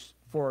excuse,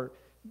 for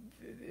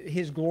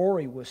His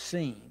glory was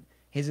seen.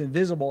 His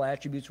invisible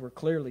attributes were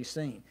clearly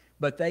seen,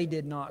 but they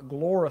did not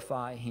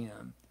glorify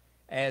Him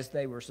as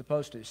they were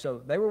supposed to.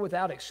 So they were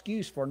without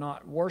excuse for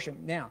not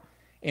worshiping. Now,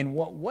 in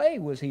what way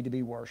was He to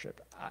be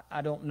worshipped?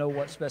 I don't know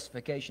what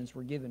specifications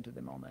were given to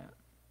them on that.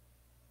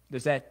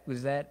 Does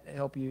that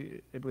help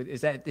you?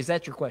 Is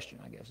that your question,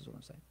 I guess, is what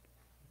I'm saying?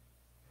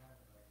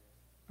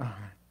 All right.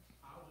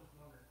 I was just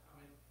wondering, I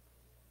mean,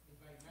 if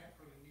they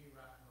naturally knew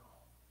right and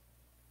wrong,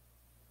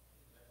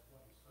 that's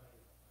what he's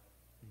saying, I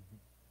think.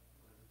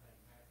 Whether they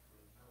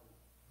naturally know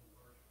the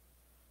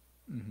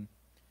worship.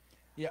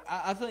 Yeah,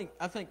 I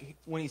think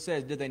when he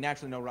says, did they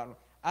naturally know right and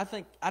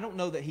wrong, I don't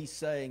know that he's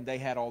saying they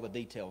had all the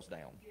details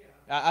down.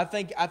 I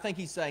think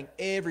he's saying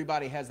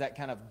everybody has that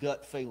kind of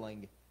gut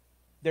feeling.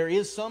 There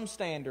is some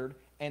standard,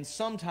 and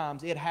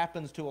sometimes it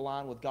happens to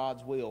align with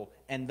God's will,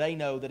 and they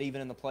know that even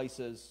in the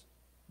places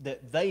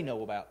that they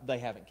know about, they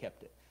haven't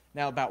kept it.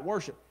 Now, about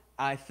worship,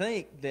 I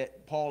think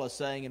that Paul is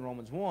saying in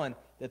Romans 1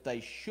 that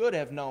they should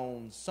have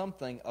known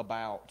something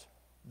about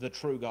the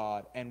true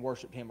God and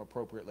worship Him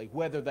appropriately,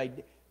 whether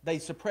they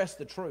suppress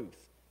the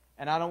truth.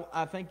 And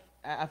I think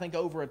I think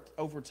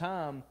over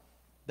time,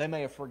 they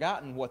may have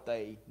forgotten what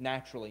they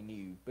naturally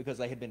knew because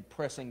they had been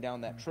pressing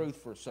down that truth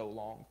for so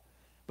long.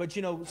 But,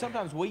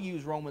 sometimes we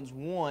use Romans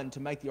 1 to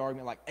make the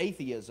argument like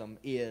atheism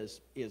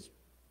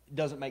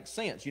doesn't make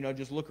sense.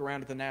 Just look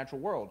around at the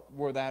natural world.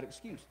 We're that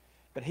excuse.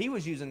 But he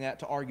was using that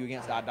to argue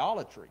against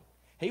idolatry.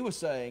 He was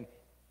saying,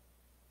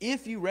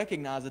 if you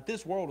recognize that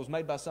this world was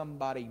made by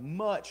somebody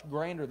much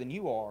grander than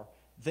you are,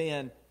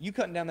 then you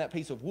cutting down that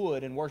piece of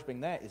wood and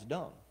worshiping that is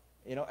dumb.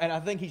 And I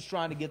think he's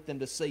trying to get them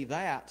to see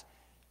that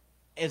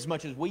as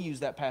much as we use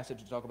that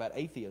passage to talk about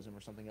atheism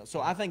or something else. So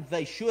I think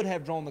they should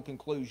have drawn the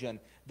conclusion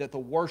that the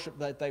worship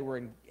that they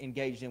were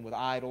engaged in with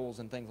idols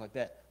and things like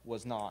that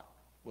was not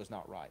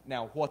right.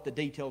 Now, what the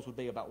details would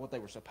be about what they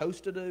were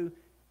supposed to do,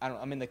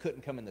 they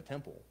couldn't come in the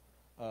temple.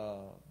 I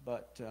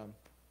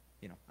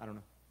don't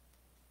know.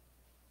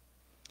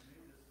 To me,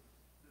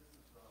 this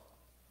is,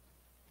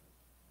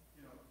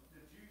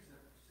 the Jews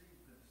have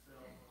perceived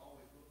themselves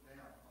always look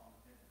down on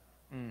the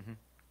Gentiles. Mm-hmm.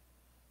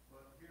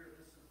 But here,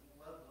 this is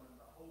leveling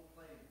the whole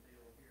playing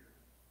field here.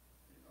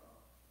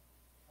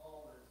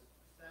 Paul is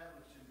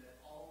establishing that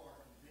all are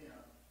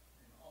condemned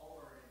and all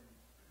are in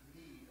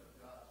need of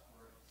God's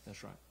grace.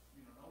 That's right.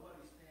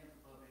 Nobody stands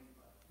above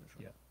anybody. That's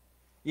right.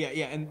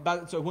 Yeah. And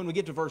so when we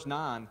get to verse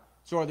 9,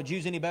 so are the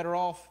Jews any better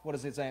off? What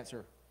is his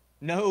answer?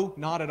 No,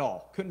 not at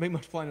all. Couldn't be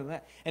much plainer than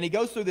that. And he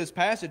goes through this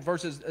passage,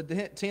 verses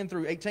 10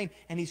 through 18,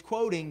 and he's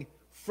quoting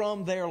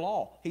from their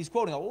law. He's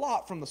quoting a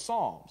lot from the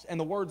Psalms and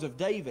the words of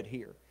David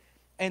here.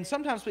 And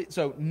sometimes,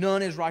 so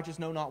none is righteous,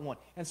 no, not one.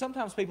 And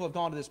sometimes people have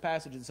gone to this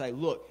passage and say,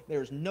 look,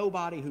 there's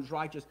nobody who's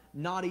righteous,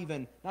 not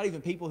even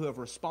people who have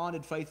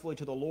responded faithfully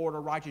to the Lord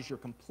are righteous. You're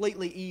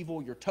completely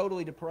evil. You're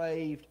totally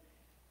depraved.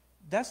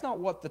 That's not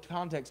what the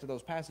context of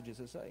those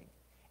passages is saying.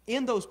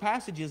 In those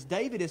passages,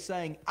 David is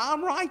saying,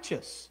 I'm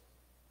righteous.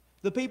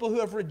 The people who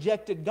have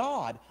rejected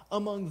God,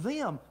 among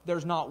them,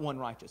 there's not one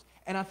righteous.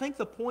 And I think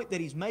the point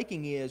that he's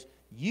making is,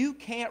 you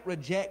can't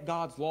reject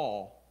God's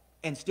law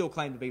and still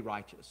claim to be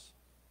righteous.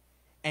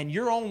 And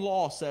your own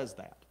law says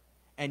that.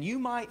 And you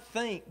might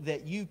think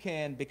that you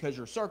can, because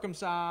you're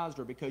circumcised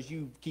or because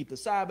you keep the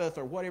Sabbath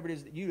or whatever it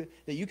is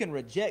that you can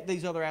reject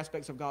these other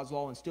aspects of God's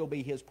law and still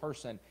be His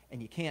person,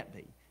 and you can't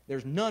be.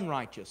 There's none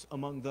righteous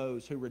among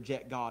those who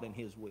reject God and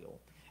His will.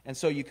 And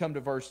so you come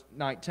to verse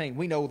 19.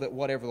 We know that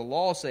whatever the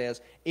law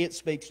says, it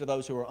speaks to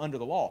those who are under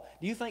the law.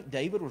 Do you think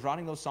David was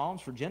writing those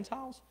Psalms for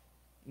Gentiles?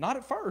 Not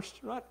at first,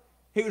 right?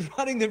 He was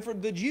writing them for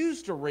the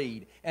Jews to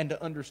read and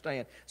to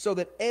understand, so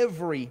that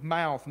every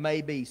mouth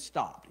may be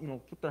stopped.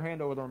 Put their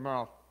hand over their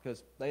mouth,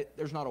 because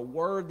there's not a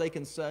word they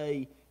can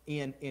say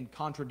in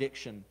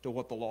contradiction to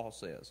what the law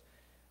says.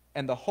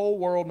 And the whole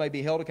world may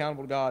be held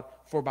accountable to God,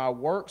 for by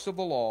works of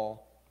the law,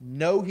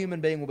 no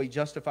human being will be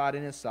justified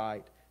in His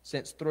sight,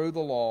 since through the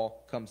law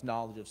comes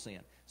knowledge of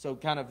sin. So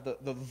kind of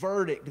the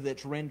verdict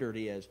that's rendered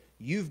is,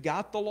 you've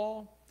got the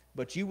law,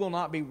 but you will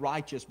not be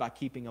righteous by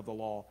keeping of the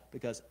law,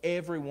 because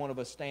every one of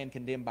us stand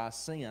condemned by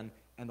sin,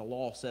 and the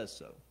law says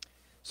so.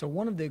 So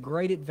one of the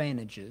great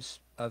advantages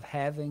of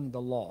having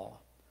the law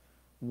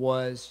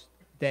was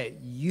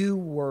that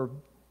you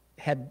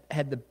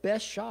had the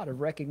best shot of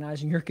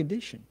recognizing your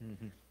condition.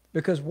 Mm-hmm.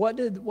 Because what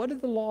did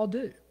the law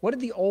do? What did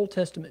the Old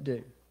Testament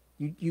do?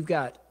 You've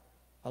got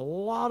a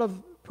lot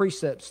of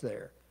precepts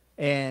there.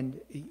 And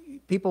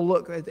people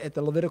look at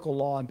the Levitical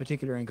law in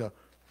particular and go,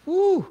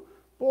 whew,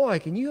 boy,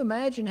 can you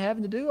imagine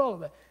having to do all of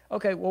that?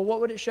 Okay, well,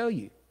 what would it show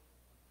you?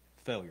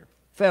 Failure.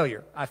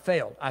 Failure. I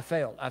failed.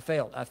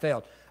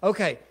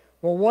 Okay,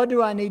 well, what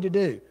do I need to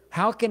do?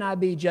 How can I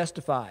be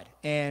justified?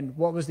 And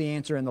what was the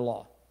answer in the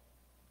law?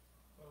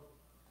 Well,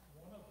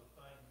 one of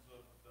the things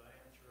of the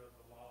answer of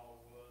the law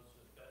was,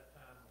 at that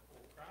time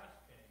before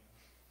Christ came,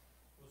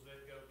 was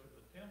they'd go to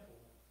the temple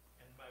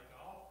and make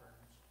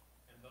offerings,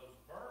 and those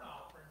burnt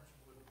offerings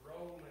would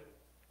roll it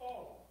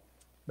forward.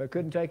 But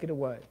couldn't take it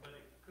away. But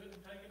it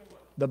couldn't take it away.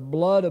 The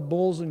blood of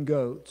bulls and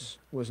goats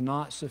was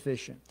not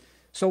sufficient.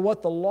 So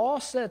what the law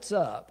sets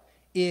up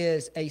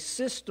is a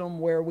system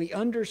where we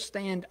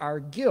understand our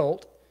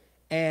guilt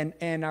and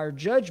our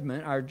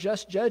judgment, our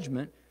just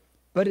judgment,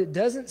 but it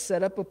doesn't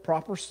set up a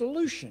proper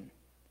solution.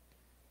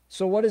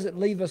 So what does it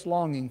leave us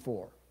longing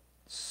for?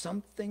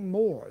 Something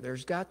more.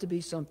 There's got to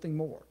be something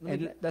more.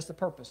 And that's the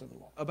purpose of the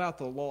law. About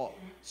the law.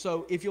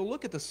 So if you'll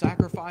look at the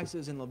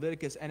sacrifices in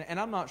Leviticus, and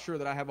I'm not sure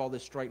that I have all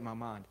this straight in my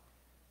mind,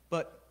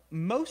 but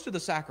most of the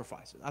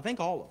sacrifices, I think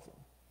all of them,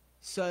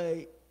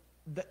 say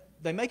that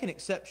they make an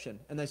exception,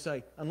 and they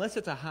say, unless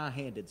it's a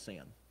high-handed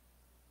sin,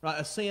 right?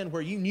 A sin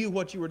where you knew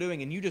what you were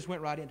doing and you just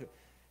went right into it.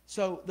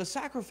 So the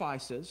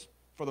sacrifices,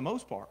 for the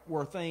most part,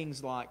 were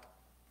things like,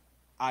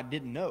 I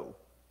didn't know,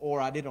 or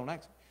I did on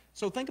accident.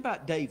 So think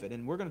about David,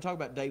 and we're going to talk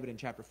about David in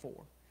chapter 4.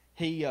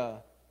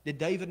 Did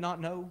David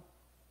not know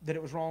that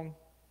it was wrong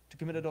to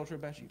commit adultery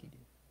with Bathsheba?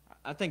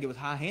 I think it was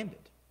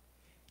high-handed.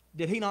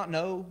 Did he not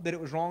know that it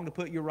was wrong to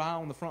put Uriah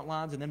on the front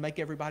lines and then make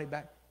everybody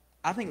back?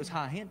 I think it was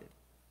high-handed.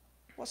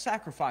 What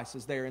sacrifice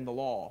is there in the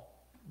law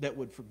that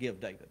would forgive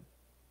David?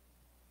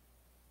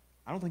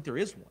 I don't think there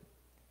is one.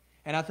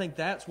 And I think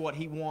that's what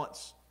he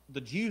wants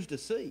the Jews to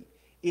see.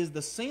 is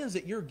the sins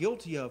that you're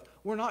guilty of,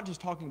 we're not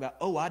just talking about,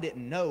 oh, I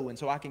didn't know, and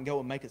so I can go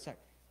and make it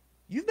sacrifice.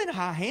 You've been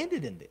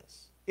high-handed in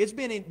this. It's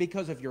been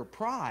because of your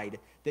pride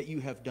that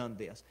you have done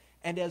this.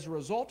 And as a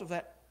result of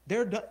that,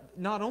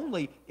 not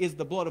only is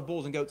the blood of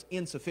bulls and goats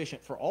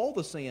insufficient for all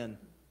the sin,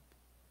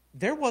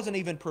 there wasn't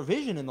even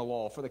provision in the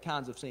law for the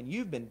kinds of sin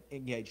you've been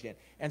engaged in.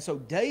 And so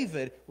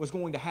David was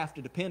going to have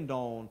to depend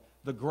on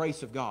the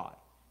grace of God.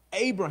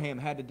 Abraham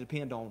had to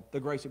depend on the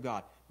grace of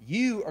God.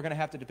 You are going to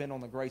have to depend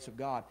on the grace of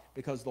God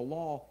because the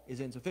law is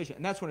insufficient.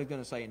 And that's what he's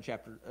going to say in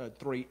chapter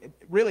 3.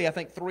 Really, I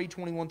think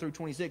 3:21 through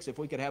 26, if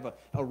we could have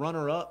a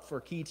runner-up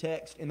for key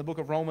text in the book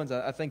of Romans,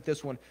 I think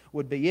this one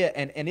would be it.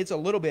 And it's a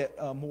little bit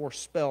more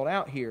spelled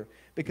out here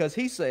because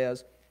he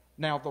says,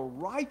 now the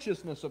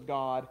righteousness of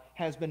God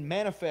has been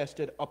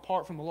manifested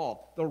apart from the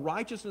law. The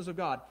righteousness of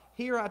God.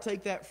 Here I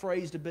take that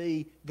phrase to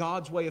be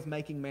God's way of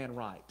making man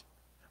right.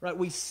 Right?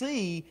 We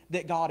see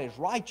that God is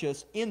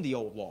righteous in the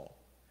old law.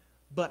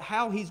 But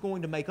how He's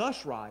going to make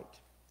us right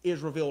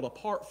is revealed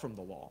apart from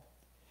the law.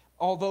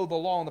 Although the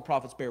law and the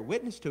prophets bear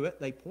witness to it,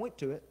 they point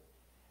to it,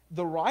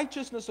 the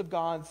righteousness of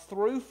God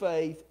through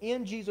faith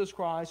in Jesus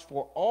Christ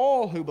for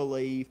all who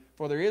believe,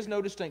 for there is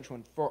no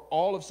distinction, for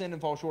all have sinned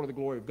and fall short of the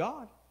glory of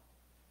God,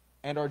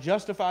 and are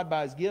justified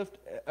by His gift.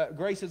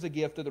 Grace is a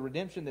gift of the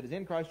redemption that is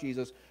in Christ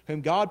Jesus,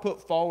 whom God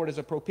put forward as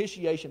a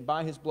propitiation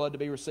by His blood to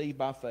be received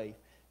by faith.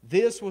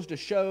 This was to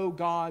show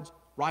God's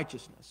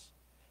righteousness,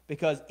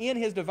 because in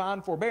His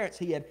divine forbearance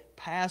He had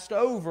passed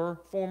over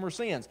former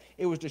sins.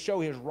 It was to show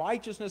His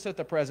righteousness at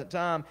the present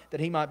time, that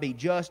He might be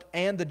just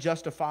and the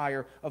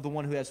justifier of the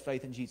one who has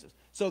faith in Jesus.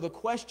 So the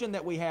question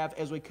that we have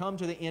as we come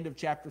to the end of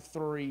chapter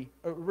 3,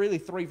 or really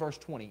 3 verse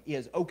 20,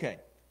 is, okay,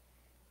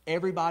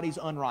 everybody's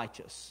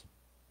unrighteous.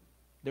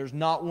 There's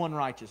not one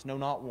righteous, no,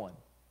 not one.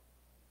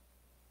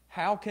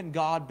 How can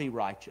God be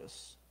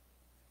righteous,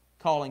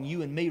 calling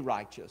you and me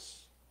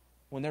righteous,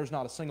 when there's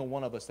not a single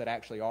one of us that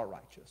actually are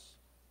righteous?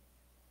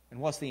 And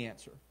what's the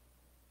answer?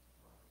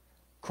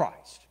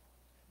 Christ.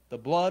 The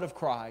blood of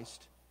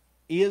Christ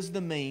is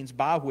the means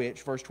by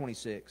which, verse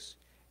 26,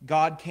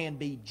 God can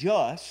be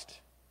just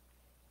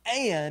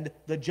and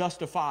the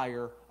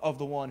justifier of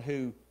the one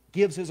who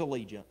gives his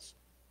allegiance,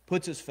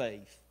 puts his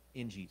faith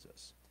in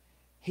Jesus.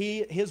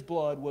 His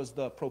blood was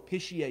the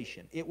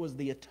propitiation. It was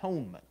the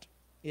atonement.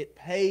 It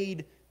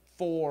paid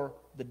for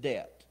the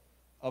debt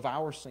of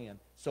our sin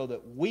so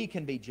that we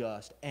can be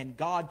just and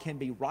God can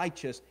be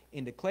righteous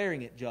in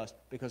declaring it just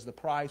because the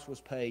price was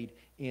paid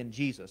in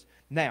Jesus.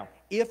 Now,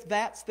 if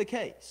that's the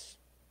case,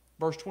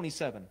 verse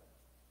 27,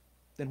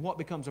 then what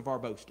becomes of our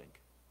boasting?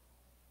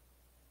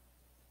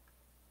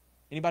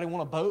 Anybody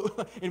want to boast?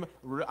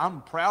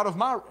 I'm proud of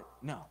my...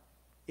 No.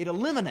 It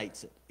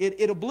eliminates it.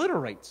 It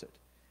obliterates it.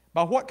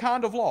 By what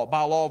kind of law?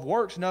 By law of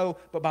works? No,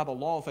 but by the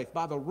law of faith.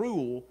 By the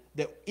rule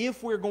that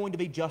if we're going to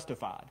be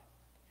justified,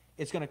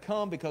 it's going to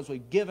come because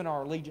we've given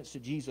our allegiance to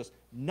Jesus,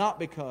 not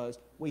because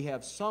we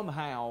have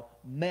somehow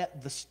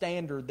met the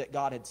standard that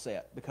God had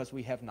set, because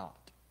we have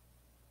not.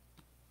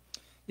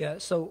 Yeah,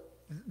 so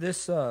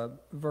this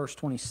verse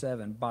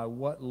 27, by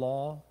what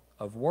law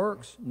of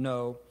works?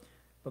 No,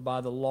 but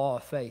by the law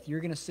of faith.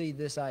 You're going to see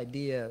this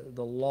idea,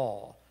 the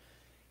law.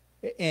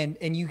 And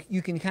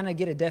you can kind of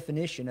get a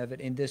definition of it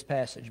in this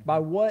passage. By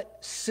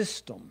what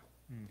system?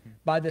 Mm-hmm.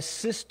 By the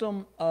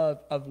system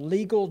of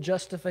legal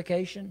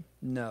justification?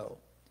 No.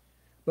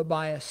 But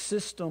by a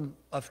system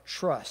of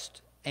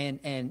trust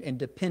and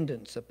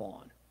dependence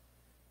upon.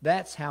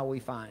 That's how we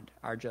find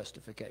our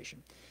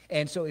justification.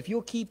 And so if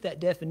you'll keep that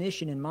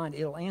definition in mind,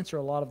 it'll answer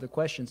a lot of the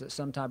questions that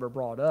sometimes are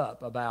brought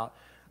up about,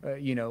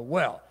 you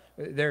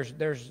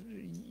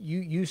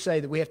say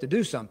that we have to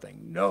do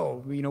something.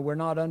 No, we're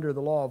not under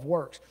the law of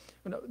works.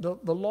 The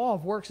law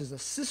of works is a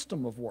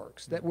system of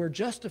works that we're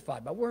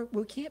justified by.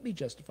 We can't be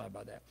justified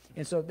by that.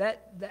 And so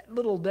that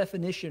little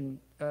definition,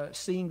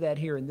 seeing that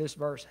here in this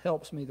verse,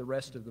 helps me the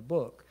rest of the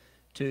book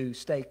to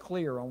stay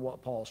clear on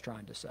what Paul's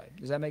trying to say.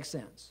 Does that make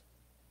sense?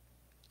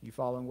 You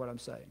following what I'm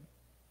saying?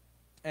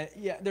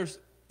 Yes,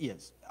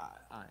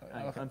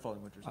 I'm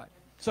following what you're saying. Right.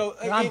 So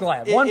I'm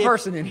glad. One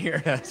person in here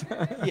does.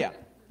 Yeah.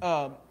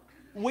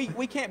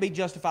 We can't be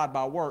justified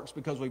by works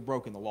because we've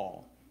broken the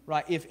law,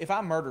 right? If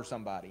I murder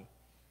somebody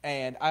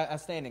and I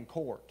stand in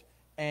court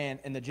and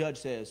the judge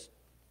says,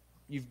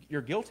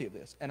 you're guilty of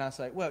this, and I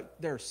say, well,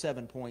 there are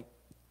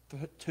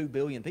 7.2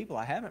 billion people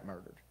I haven't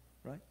murdered,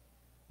 right?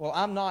 Well,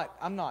 I'm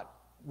not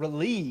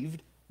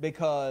relieved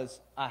because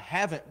I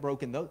haven't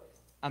broken those.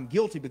 I'm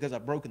guilty because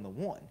I've broken the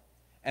one,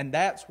 and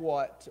that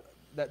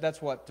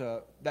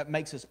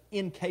makes us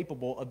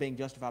incapable of being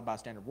justified by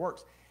standard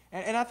works.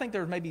 And I think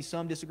there may be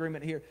some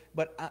disagreement here,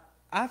 but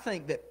I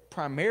think that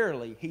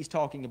primarily he's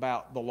talking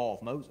about the law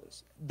of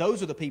Moses.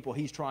 Those are the people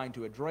he's trying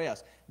to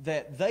address,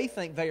 that they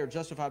think they are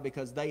justified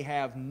because they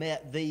have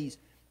met these.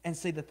 And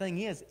see, the thing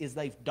is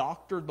they've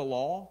doctored the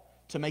law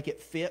to make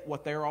it fit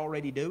what they're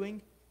already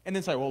doing, and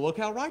then say, well, look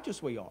how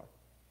righteous we are.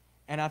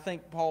 And I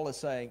think Paul is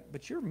saying,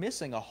 but you're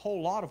missing a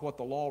whole lot of what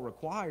the law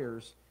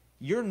requires.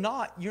 You're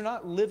not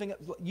living.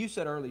 You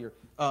said earlier,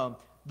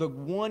 the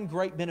one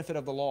great benefit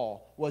of the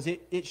law was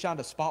it shined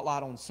a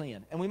spotlight on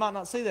sin. And we might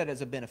not see that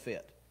as a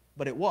benefit,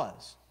 but it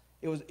was.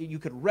 You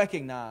could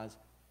recognize,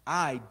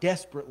 I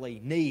desperately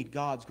need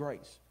God's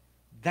grace.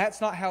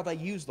 That's not how they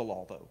used the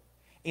law, though.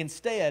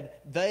 Instead,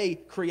 they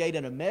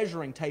created a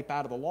measuring tape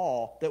out of the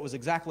law that was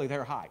exactly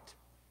their height.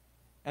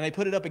 And they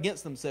put it up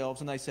against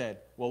themselves and they said,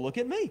 well, look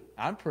at me.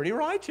 I'm pretty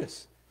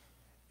righteous.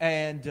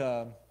 And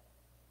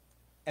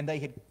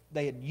they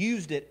had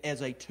used it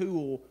as a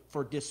tool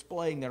for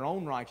displaying their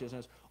own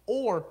righteousness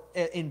or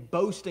in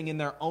boasting in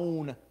their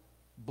own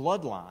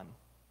bloodline.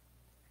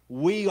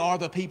 We are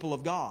the people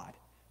of God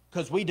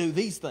because we do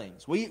these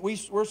things.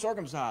 We're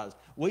circumcised.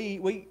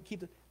 We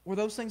keep were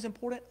those things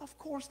important? Of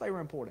course they were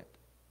important.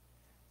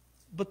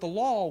 But the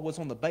law was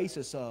on the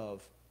basis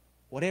of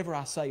whatever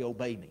I say,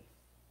 obey me.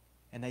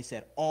 And they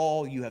said,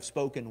 all you have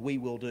spoken we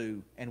will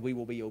do, and we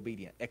will be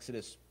obedient.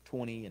 Exodus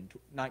 20 and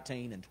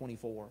 19 and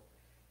 24.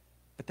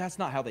 But that's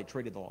not how they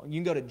treated the law. You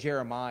can go to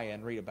Jeremiah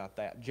and read about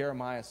that.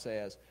 Jeremiah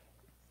says,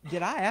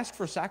 did I ask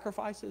for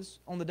sacrifices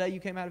on the day you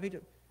came out of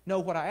Egypt? No,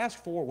 what I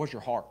asked for was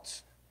your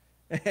hearts.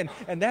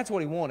 And that's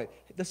what he wanted.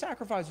 The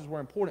sacrifices were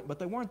important, but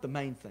they weren't the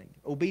main thing.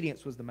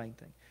 Obedience was the main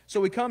thing. So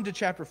we come to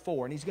chapter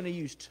 4, and he's going to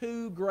use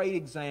two great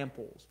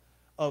examples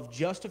of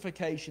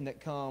justification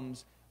that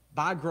comes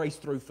by grace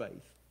through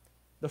faith.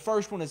 The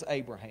first one is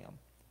Abraham.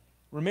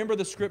 Remember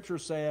the scripture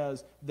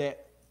says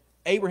that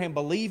Abraham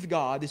believed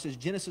God. This is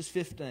Genesis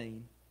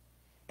 15.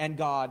 And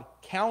God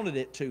counted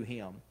it to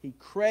him. He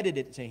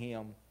credited it to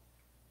him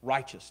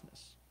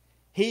righteousness.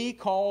 He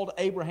called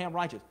Abraham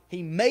righteous.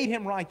 He made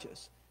him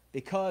righteous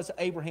because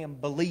Abraham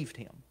believed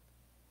him.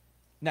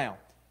 Now,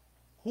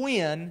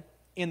 when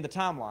in the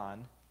timeline,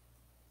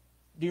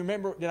 do you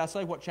remember, did I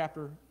say what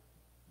chapter?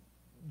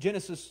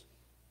 Genesis,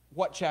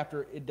 what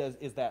chapter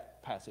is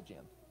that passage in?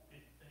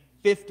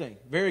 15.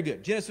 Very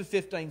good. Genesis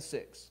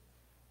 15:6.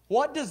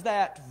 What does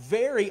that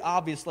very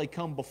obviously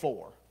come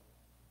before?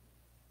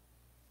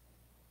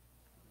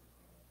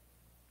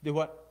 Do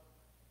what?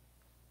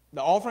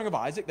 The offering of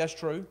Isaac, that's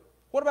true.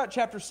 What about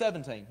chapter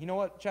 17? You know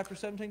what chapter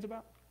 17 is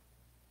about?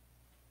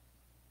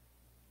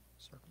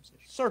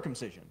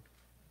 Circumcision.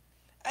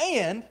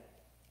 And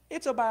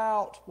it's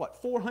about,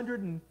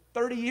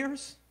 430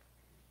 years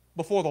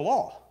before the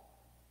law.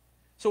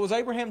 So was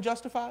Abraham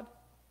justified?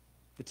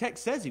 The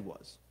text says he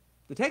was.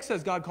 The text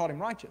says God called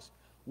him righteous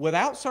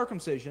without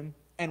circumcision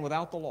and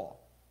without the law.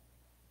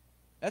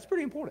 That's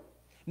pretty important.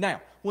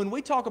 Now, when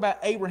we talk about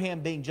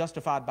Abraham being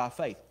justified by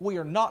faith, we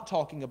are not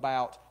talking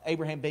about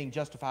Abraham being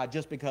justified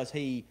just because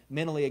he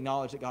mentally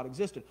acknowledged that God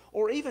existed,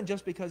 or even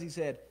just because he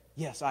said,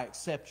 yes, I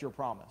accept your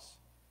promise.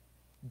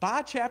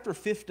 By chapter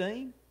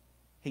 15,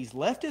 he's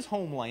left his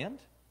homeland.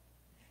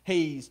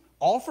 He's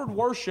offered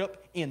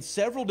worship in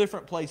several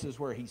different places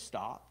where he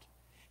stopped.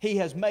 He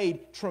has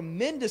made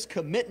tremendous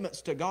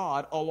commitments to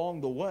God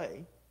along the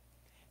way.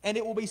 And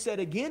it will be said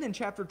again in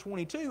chapter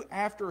 22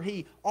 after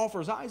he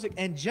offers Isaac.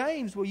 And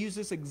James will use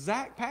this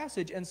exact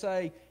passage and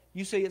say,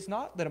 you see, it's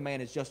not that a man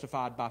is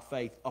justified by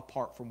faith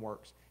apart from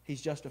works. He's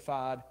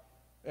justified,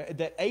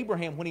 that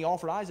Abraham, when he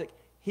offered Isaac,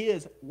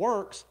 his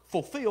works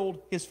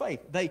fulfilled his faith.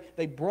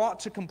 They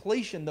brought to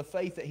completion the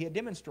faith that he had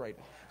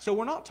demonstrated. So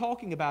we're not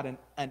talking about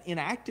an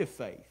inactive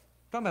faith.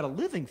 We're talking about a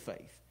living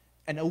faith,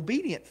 an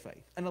obedient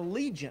faith, an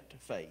allegiant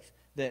faith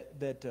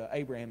that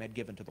Abraham had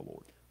given to the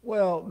Lord.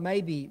 Well,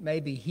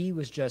 maybe he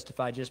was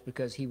justified just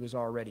because he was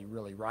already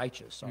really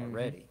righteous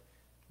already. Mm-hmm.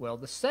 Well,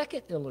 the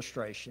second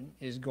illustration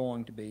is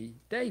going to be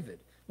David.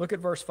 Look at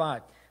verse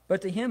 5.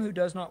 But to him who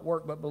does not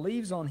work, but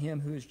believes on him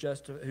who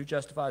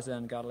justifies the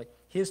ungodly,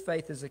 his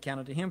faith is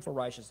accounted to him for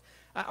righteousness.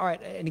 All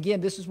right, and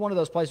again, this is one of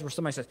those places where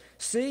somebody says,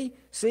 see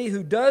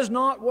who does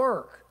not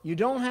work. You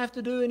don't have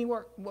to do any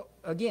work. Well,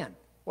 again,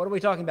 what are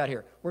we talking about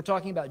here? We're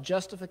talking about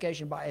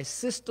justification by a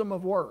system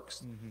of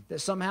works, that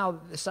somehow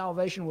the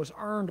salvation was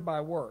earned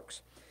by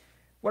works.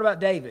 What about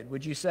David?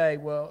 Would you say,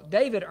 well,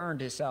 David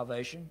earned his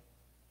salvation?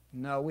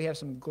 No, we have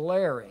some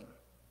glaring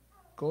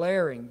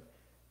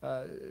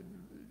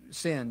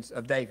sins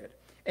of David.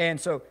 And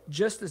so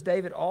just as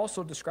David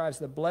also describes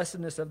the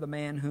blessedness of the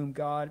man whom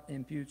God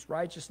imputes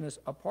righteousness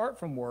apart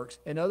from works,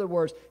 in other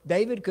words,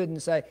 David couldn't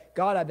say,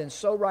 God, I've been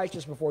so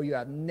righteous before you,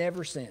 I've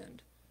never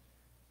sinned.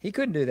 He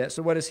couldn't do that.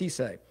 So what does he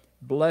say?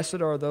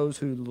 Blessed are those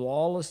whose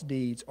lawless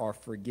deeds are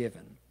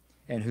forgiven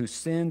and whose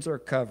sins are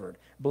covered.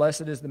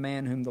 Blessed is the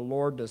man whom the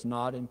Lord does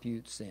not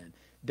impute sin.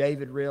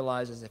 David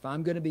realizes if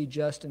I'm going to be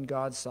just in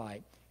God's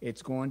sight,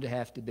 it's going to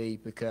have to be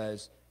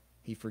because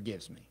he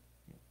forgives me.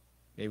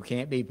 It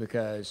can't be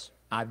because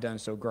I've done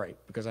so great,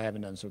 because I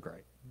haven't done so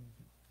great.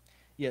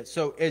 Yeah,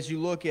 so as you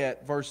look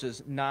at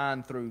verses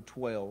 9 through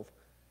 12,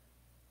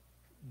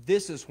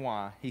 this is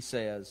why he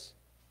says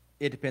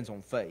it depends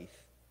on faith.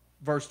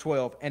 Verse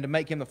 12, and to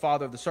make him the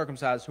father of the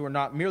circumcised who are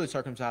not merely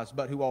circumcised,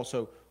 but who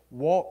also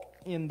walk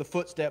in the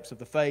footsteps of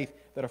the faith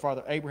that our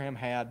father Abraham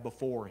had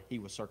before he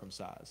was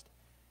circumcised.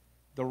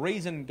 The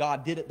reason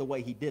God did it the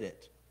way he did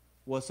it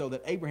was so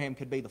that Abraham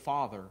could be the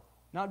father,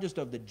 not just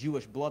of the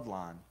Jewish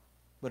bloodline,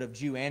 but of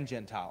Jew and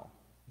Gentile,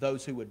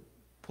 those who would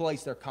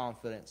place their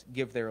confidence,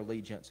 give their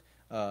allegiance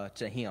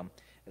to Him.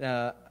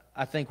 I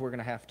think we're going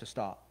to have to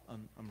stop,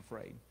 I'm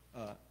afraid.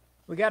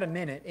 We got a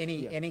minute.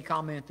 Any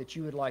comment that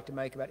you would like to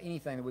make about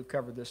anything that we've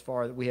covered this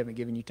far that we haven't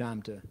given you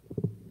time to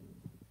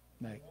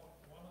make?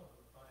 One of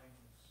the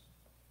things,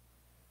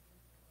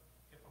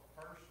 if a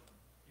person,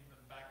 even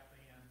back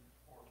then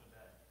or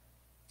today,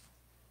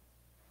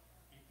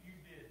 if you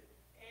did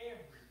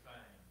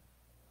everything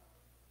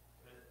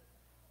that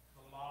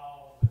the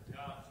law that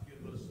God's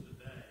given us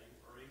today,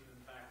 or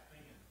even back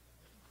then,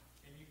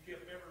 and you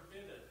kept every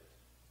bit of it,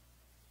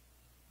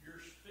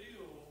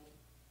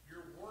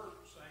 your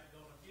works ain't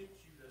gonna get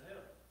you to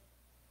heaven.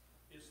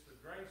 It's the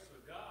grace of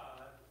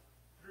God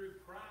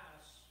through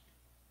Christ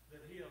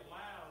that He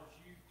allows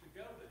you to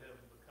go to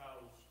heaven,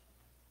 because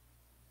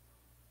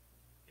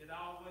it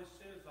always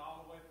says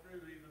all the way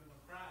through, even when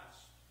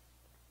Christ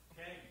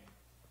came,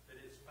 that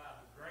it's by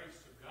the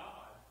grace of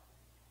God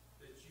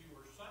that you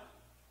were saved.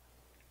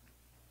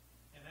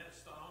 And that's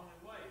the only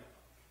way.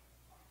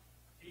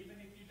 Even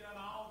if you've done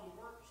all the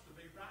works to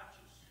be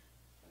righteous,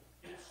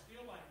 it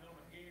still ain't going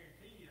to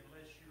guarantee you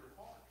unless your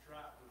heart's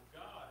right with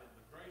God and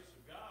the grace of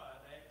God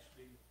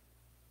actually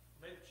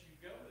lets you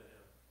go to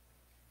heaven.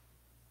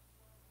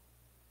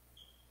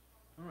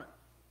 All right.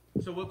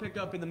 So we'll pick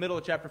up in the middle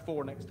of chapter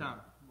 4 next time,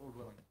 Lord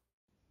willing.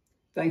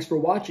 Thanks for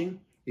watching.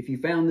 If you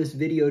found this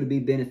video to be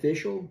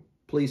beneficial,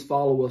 please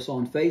follow us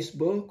on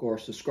Facebook or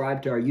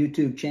subscribe to our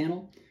YouTube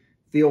channel.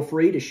 Feel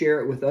free to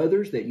share it with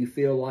others that you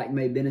feel like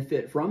may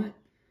benefit from it.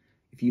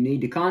 If you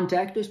need to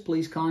contact us,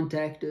 please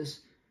contact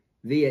us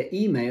via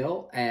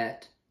email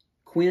at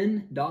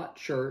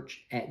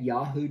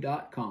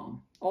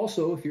quinn.church@yahoo.com.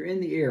 Also, if you're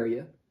in the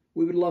area,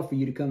 we would love for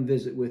you to come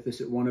visit with us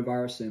at one of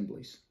our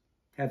assemblies.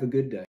 Have a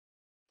good day.